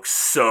Mario looks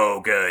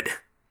so good.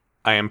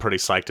 I am pretty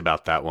psyched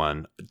about that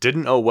one.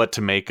 Didn't know what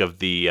to make of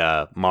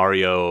the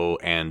Mario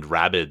and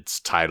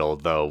Rabbids title,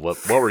 though.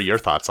 What were your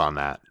thoughts on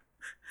that?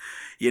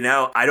 You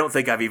know, I don't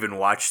think I've even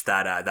watched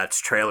that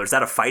trailer. Is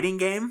that a fighting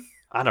game?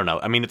 I don't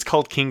know. I mean, it's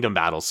called Kingdom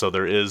Battle, so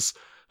there is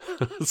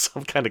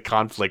some kind of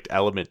conflict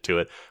element to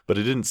it, but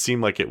it didn't seem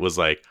like it was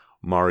like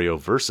Mario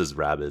versus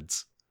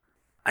Rabbids.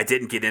 I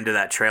didn't get into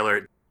that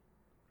trailer.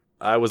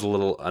 I was a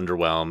little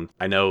underwhelmed.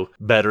 I know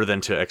better than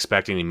to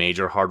expect any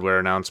major hardware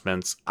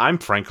announcements. I'm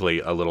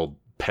frankly a little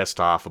pissed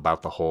off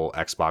about the whole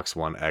Xbox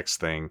One X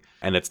thing.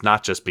 And it's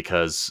not just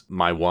because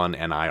my One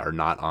and I are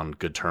not on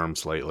good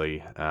terms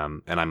lately.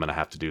 And I'm going to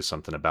have to do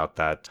something about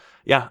that.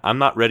 Yeah, I'm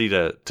not ready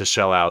to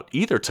shell out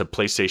either to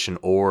PlayStation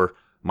or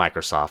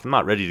Microsoft. I'm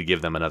not ready to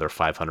give them another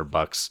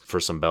 $500 for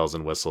some bells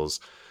and whistles.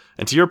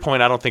 And to your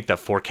point, I don't think that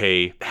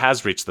 4K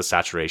has reached the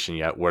saturation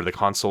yet where the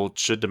console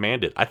should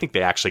demand it. I think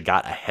they actually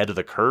got ahead of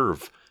the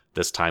curve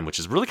this time, which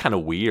is really kind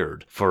of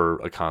weird for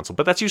a console.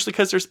 But that's usually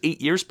because there's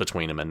 8 years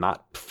between them and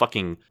not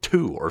fucking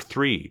 2 or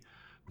 3.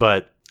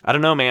 But I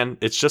don't know, man.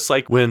 It's just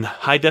like when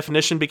high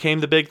definition became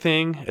the big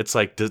thing. It's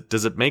like,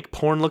 does it make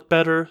porn look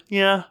better?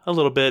 Yeah, a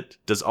little bit.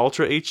 Does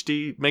Ultra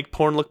HD make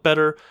porn look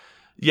better?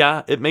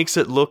 Yeah, it makes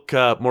it look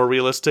more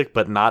realistic,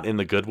 but not in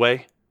the good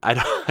way.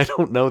 I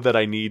don't know that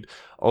I need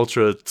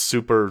ultra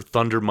super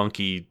thunder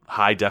monkey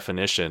high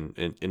definition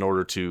in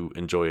order to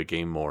enjoy a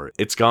game more.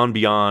 It's gone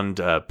beyond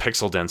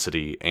pixel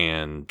density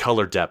and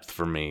color depth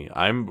for me.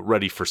 I'm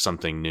ready for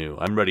something new.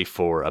 I'm ready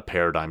for a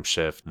paradigm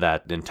shift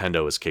that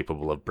Nintendo is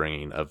capable of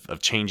bringing,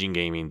 of changing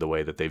gaming the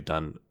way that they've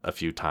done a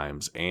few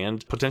times,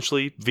 and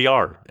potentially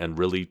VR, and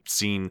really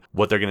seeing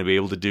what they're going to be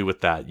able to do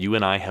with that. You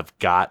and I have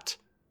got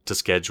to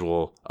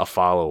schedule a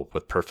follow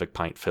with Perfect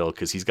Pint Phil,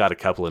 because he's got a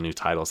couple of new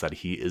titles that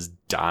he is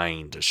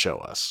dying to show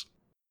us.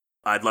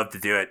 I'd love to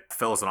do it.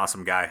 Phil is an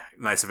awesome guy.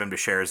 Nice of him to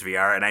share his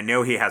VR, and I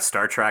know he has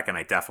Star Trek, and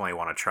I definitely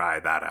want to try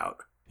that out.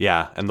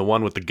 Yeah, and the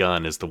one with the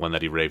gun is the one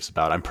that he raves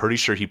about. I'm pretty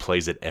sure he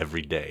plays it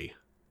every day.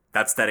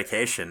 That's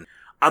dedication.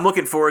 I'm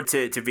looking forward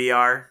to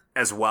VR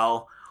as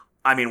well.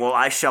 I mean, will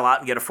I shell out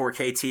and get a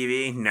 4K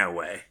TV? No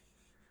way.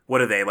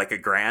 What are they, like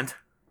 $1,000?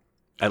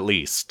 At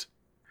least.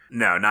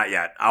 No, not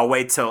yet.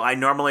 I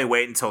normally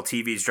wait until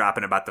TVs drop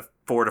in about the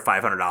 $400 to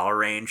 $500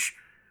 range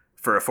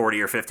for a 40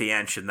 or 50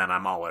 inch, and then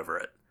I'm all over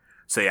it.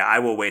 So yeah, I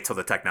will wait till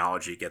the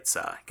technology gets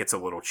a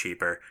little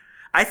cheaper.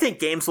 I think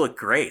games look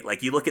great.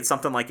 Like, you look at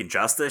something like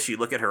Injustice, you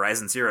look at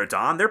Horizon Zero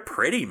Dawn, they're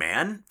pretty,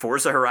 man.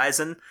 Forza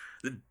Horizon,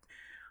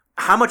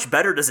 how much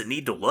better does it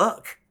need to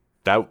look?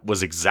 That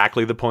was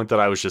exactly the point that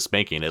I was just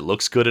making. It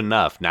looks good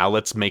enough. Now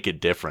let's make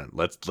it different.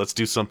 Let's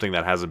do something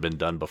that hasn't been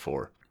done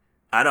before.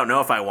 I don't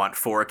know if I want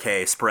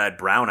 4K spread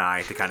brown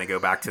eye to kind of go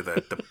back to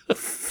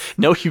the...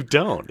 No, you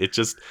don't.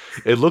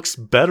 It looks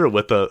better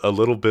with a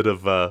little bit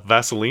of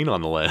Vaseline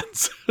on the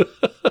lens.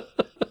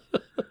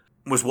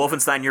 Was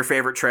Wolfenstein your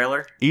favorite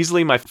trailer?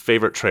 Easily my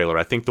favorite trailer.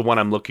 I think the one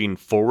I'm looking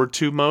forward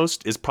to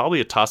most is probably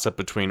a toss-up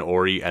between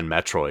Ori and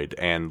Metroid.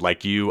 And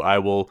like you, I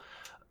will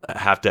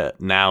have to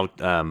now,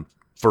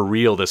 for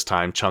real this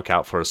time, chunk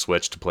out for a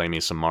Switch to play me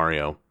some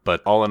Mario.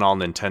 But all in all,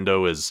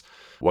 Nintendo is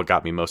what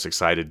got me most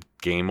excited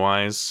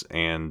game-wise,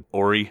 and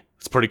Ori,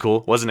 it's pretty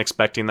cool. Wasn't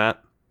expecting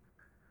that.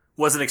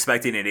 Wasn't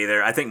expecting it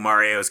either. I think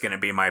Mario is going to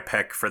be my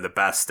pick for the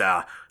best.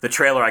 The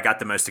trailer I got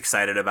the most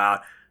excited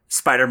about.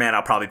 Spider-Man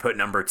I'll probably put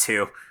number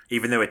 2,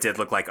 even though it did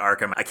look like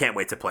Arkham. I can't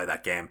wait to play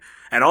that game.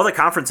 And all the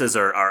conferences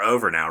are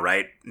over now,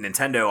 right?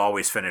 Nintendo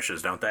always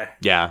finishes, don't they?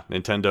 Yeah,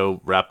 Nintendo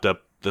wrapped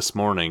up this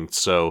morning,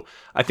 so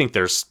I think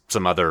there's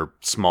some other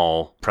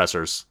small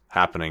pressers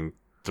happening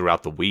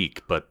throughout the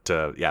week, but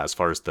yeah, as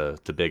far as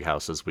the big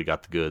houses, we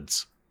got the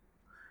goods.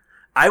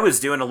 I was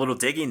doing a little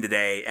digging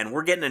today, and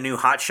we're getting a new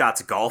Hot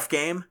Shots golf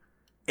game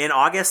in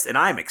August, and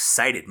I'm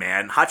excited,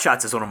 man. Hot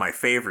Shots is one of my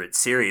favorite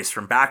series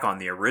from back on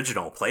the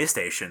original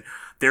PlayStation.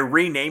 They're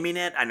renaming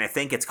it, and I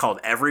think it's called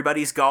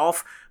Everybody's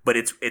Golf, but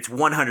it's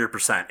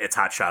 100% it's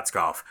Hot Shots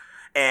Golf.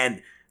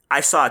 And I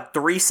saw a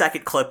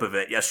 3-second clip of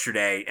it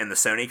yesterday in the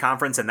Sony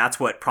conference, and that's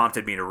what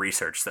prompted me to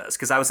research this.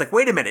 Because I was like,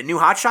 wait a minute, new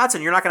Hot Shots,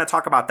 and you're not going to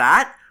talk about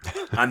that?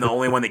 I'm the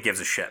only one that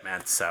gives a shit,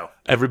 man. So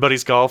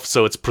Everybody's Golf,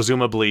 so it's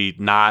presumably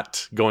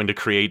not going to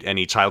create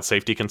any child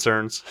safety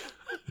concerns?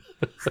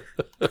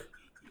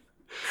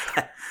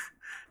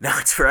 No,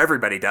 it's for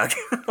everybody, Doug.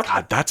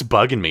 God, that's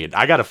bugging me.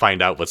 I got to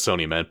find out what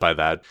Sony meant by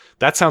that.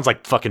 That sounds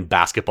like fucking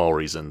basketball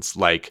reasons.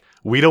 Like,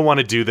 we don't want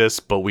to do this,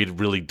 but we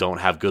really don't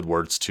have good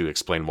words to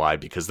explain why,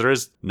 because there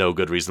is no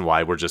good reason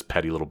why. We're just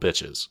petty little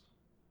bitches.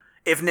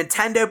 If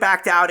Nintendo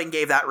backed out and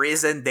gave that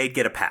reason, they'd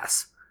get a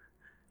pass.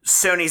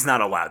 Sony's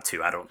not allowed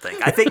to, I don't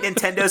think. I think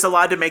Nintendo's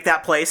allowed to make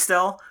that play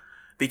still,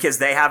 because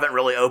they haven't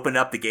really opened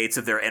up the gates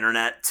of their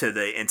internet to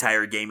the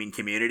entire gaming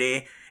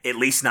community, at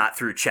least not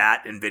through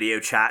chat and video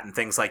chat and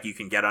things like you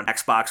can get on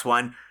Xbox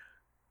One.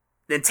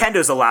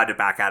 Nintendo's allowed to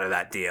back out of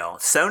that deal.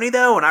 Sony,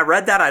 though, when I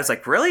read that, I was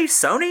like, really?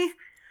 Sony?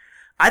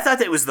 I thought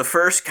that was the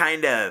first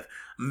kind of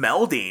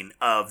melding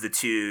of the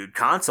two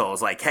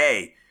consoles. Like,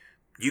 hey,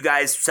 you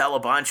guys sell a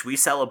bunch, we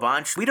sell a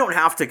bunch. We don't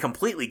have to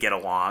completely get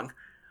along,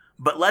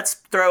 but let's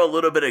throw a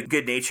little bit of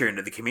good nature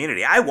into the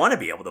community. I want to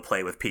be able to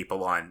play with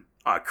people on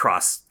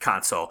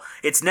cross-console.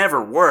 It's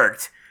never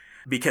worked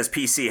because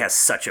PC has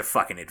such a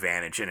fucking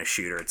advantage in a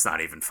shooter. It's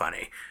not even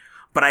funny.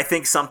 But I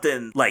think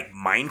something like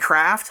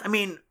Minecraft, I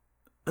mean,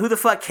 who the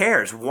fuck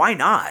cares? Why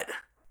not?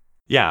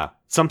 Yeah,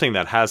 something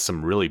that has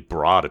some really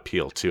broad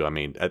appeal, too. I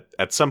mean,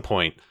 at some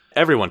point,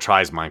 everyone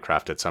tries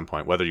Minecraft at some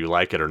point, whether you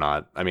like it or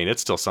not. I mean,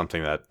 it's still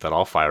something that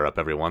I'll fire up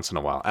every once in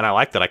a while. And I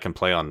like that I can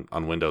play on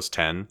Windows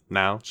 10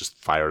 now, just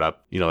fire it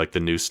up, like the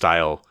new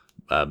style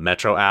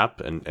Metro app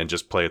and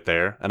just play it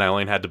there. And I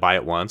only had to buy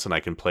it once, and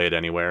I can play it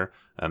anywhere.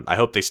 I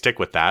hope they stick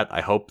with that.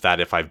 I hope that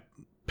if I've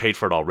paid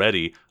for it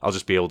already, I'll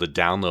just be able to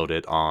download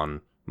it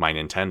on my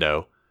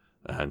Nintendo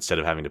instead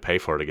of having to pay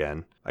for it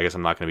again. I guess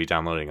I'm not going to be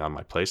downloading on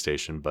my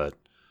PlayStation, but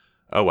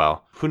oh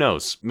well. Who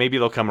knows? Maybe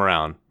they'll come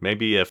around.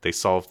 Maybe if they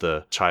solve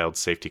the child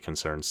safety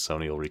concerns,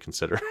 Sony will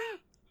reconsider.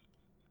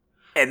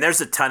 And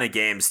there's a ton of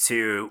games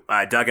too.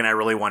 Doug and I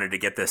really wanted to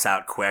get this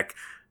out quick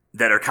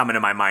that are coming to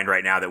my mind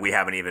right now that we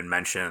haven't even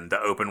mentioned. The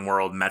open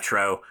world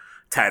Metro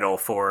title,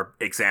 for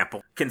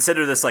example.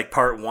 Consider this like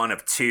part 1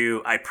 of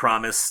 2. I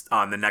promise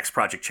on the next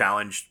Project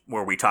Challenge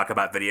where we talk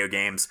about video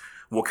games,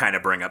 we'll kind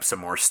of bring up some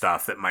more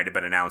stuff that might have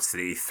been announced at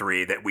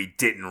E3 that we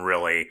didn't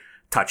really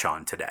touch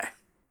on today.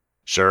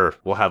 Sure.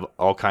 We'll have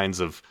all kinds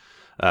of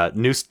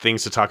new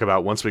things to talk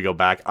about once we go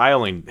back. I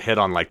only hit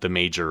on like the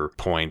major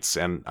points,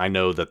 and I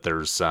know that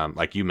there's,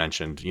 like you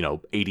mentioned,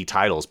 80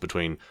 titles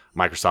between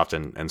Microsoft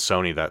and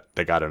Sony that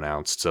they got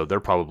announced. So they're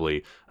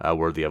probably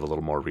worthy of a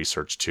little more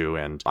research too.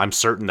 And I'm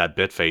certain that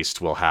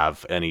Bitfaced will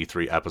have an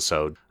E3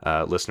 episode.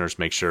 Listeners,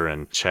 make sure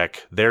and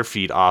check their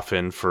feed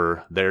often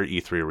for their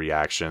E3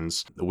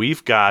 reactions.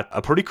 We've got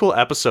a pretty cool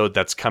episode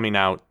that's coming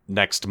out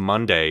next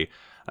Monday.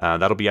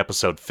 That'll be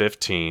episode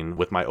 15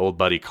 with my old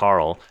buddy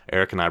Carl.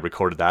 Eric and I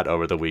recorded that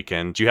over the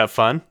weekend. Did you have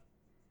fun?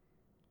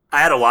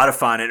 I had a lot of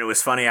fun, and it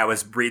was funny. I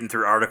was reading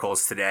through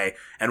articles today,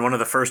 and one of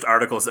the first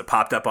articles that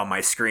popped up on my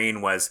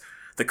screen was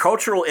the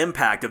cultural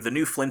impact of the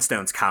new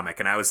Flintstones comic,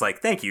 and I was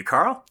like, "Thank you,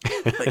 Carl."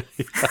 Like,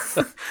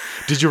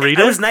 did you read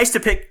it? It was nice to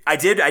pick. I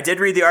did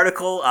read the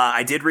article.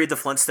 I did read the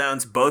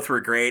Flintstones. Both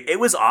were great. It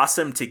was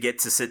awesome to get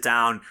to sit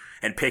down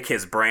and pick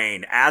his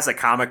brain as a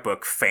comic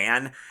book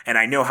fan, and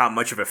I know how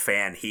much of a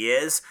fan he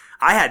is.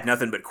 I had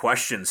nothing but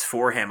questions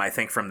for him, I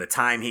think, from the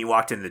time he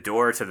walked in the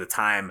door to the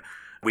time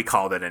we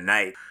called it a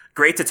night.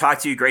 Great to talk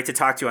to you. Great to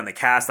talk to you on the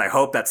cast. I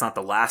hope that's not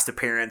the last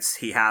appearance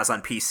he has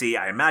on PC.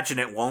 I imagine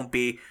it won't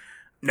be.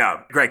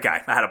 No, great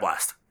guy. I had a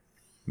blast.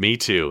 Me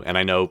too. And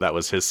I know that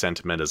was his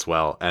sentiment as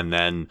well. And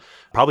then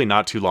probably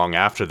not too long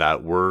after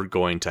that, we're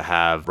going to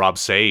have Rob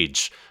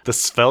Sage, the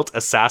svelte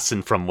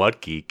assassin from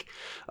What Geek,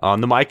 on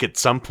the mic at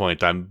some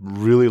point. I'm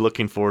really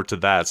looking forward to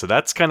that. So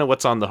that's kind of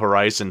what's on the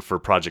horizon for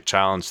Project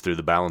Challenge through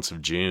the balance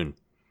of June.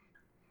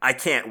 I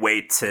can't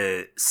wait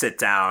to sit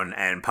down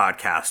and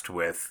podcast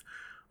with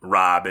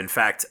Rob. In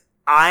fact,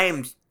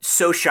 I'm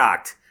so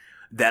shocked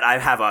that I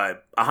have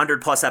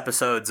 100 plus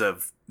episodes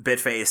of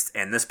Bitfaced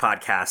and this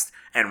podcast,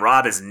 and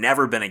Rob has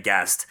never been a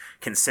guest,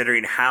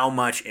 considering how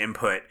much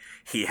input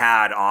he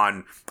had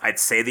on, I'd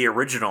say, the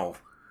original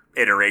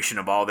iteration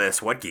of all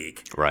this What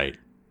Geek. Right.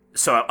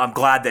 So I'm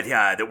glad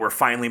that we're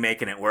finally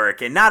making it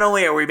work. And not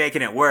only are we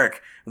making it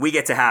work, we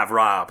get to have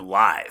Rob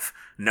live.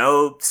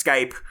 No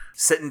Skype,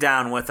 sitting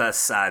down with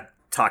us,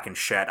 talking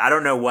shit. I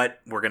don't know what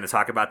we're going to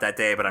talk about that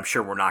day, but I'm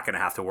sure we're not going to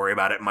have to worry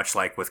about it, much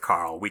like with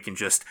Carl. We can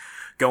just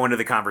go into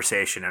the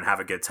conversation and have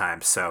a good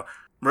time. So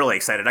I'm really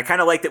excited. I kind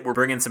of like that we're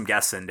bringing some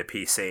guests into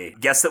PC.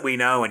 Guests that we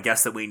know and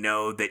guests that we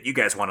know that you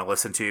guys want to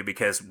listen to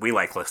because we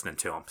like listening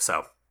to them.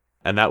 So.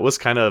 And that was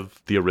kind of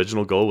the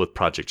original goal with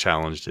Project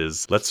Challenged,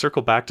 is let's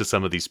circle back to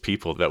some of these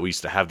people that we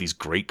used to have these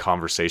great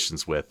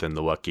conversations with in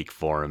the What Geek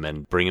forum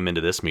and bring them into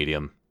this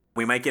medium.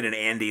 We might get an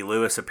Andy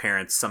Lewis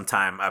appearance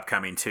sometime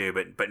upcoming too,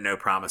 but no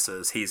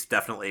promises. He's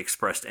definitely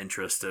expressed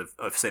interest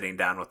of sitting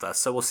down with us,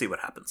 so we'll see what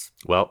happens.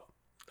 Well,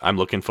 I'm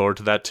looking forward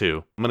to that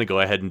too. I'm going to go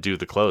ahead and do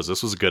the close.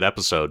 This was a good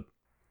episode.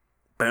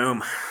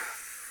 Boom.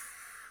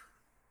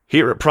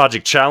 Here at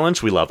Project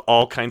Challenge, we love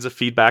all kinds of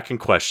feedback and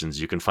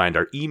questions. You can find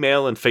our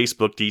email and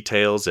Facebook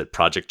details at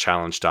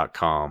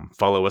projectchallenge.com.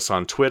 Follow us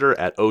on Twitter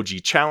at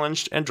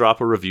OGChallenged and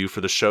drop a review for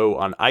the show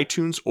on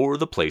iTunes or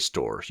the Play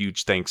Store.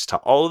 Huge thanks to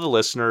all of the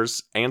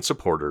listeners and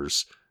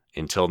supporters.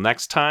 Until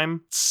next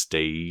time,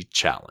 stay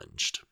challenged.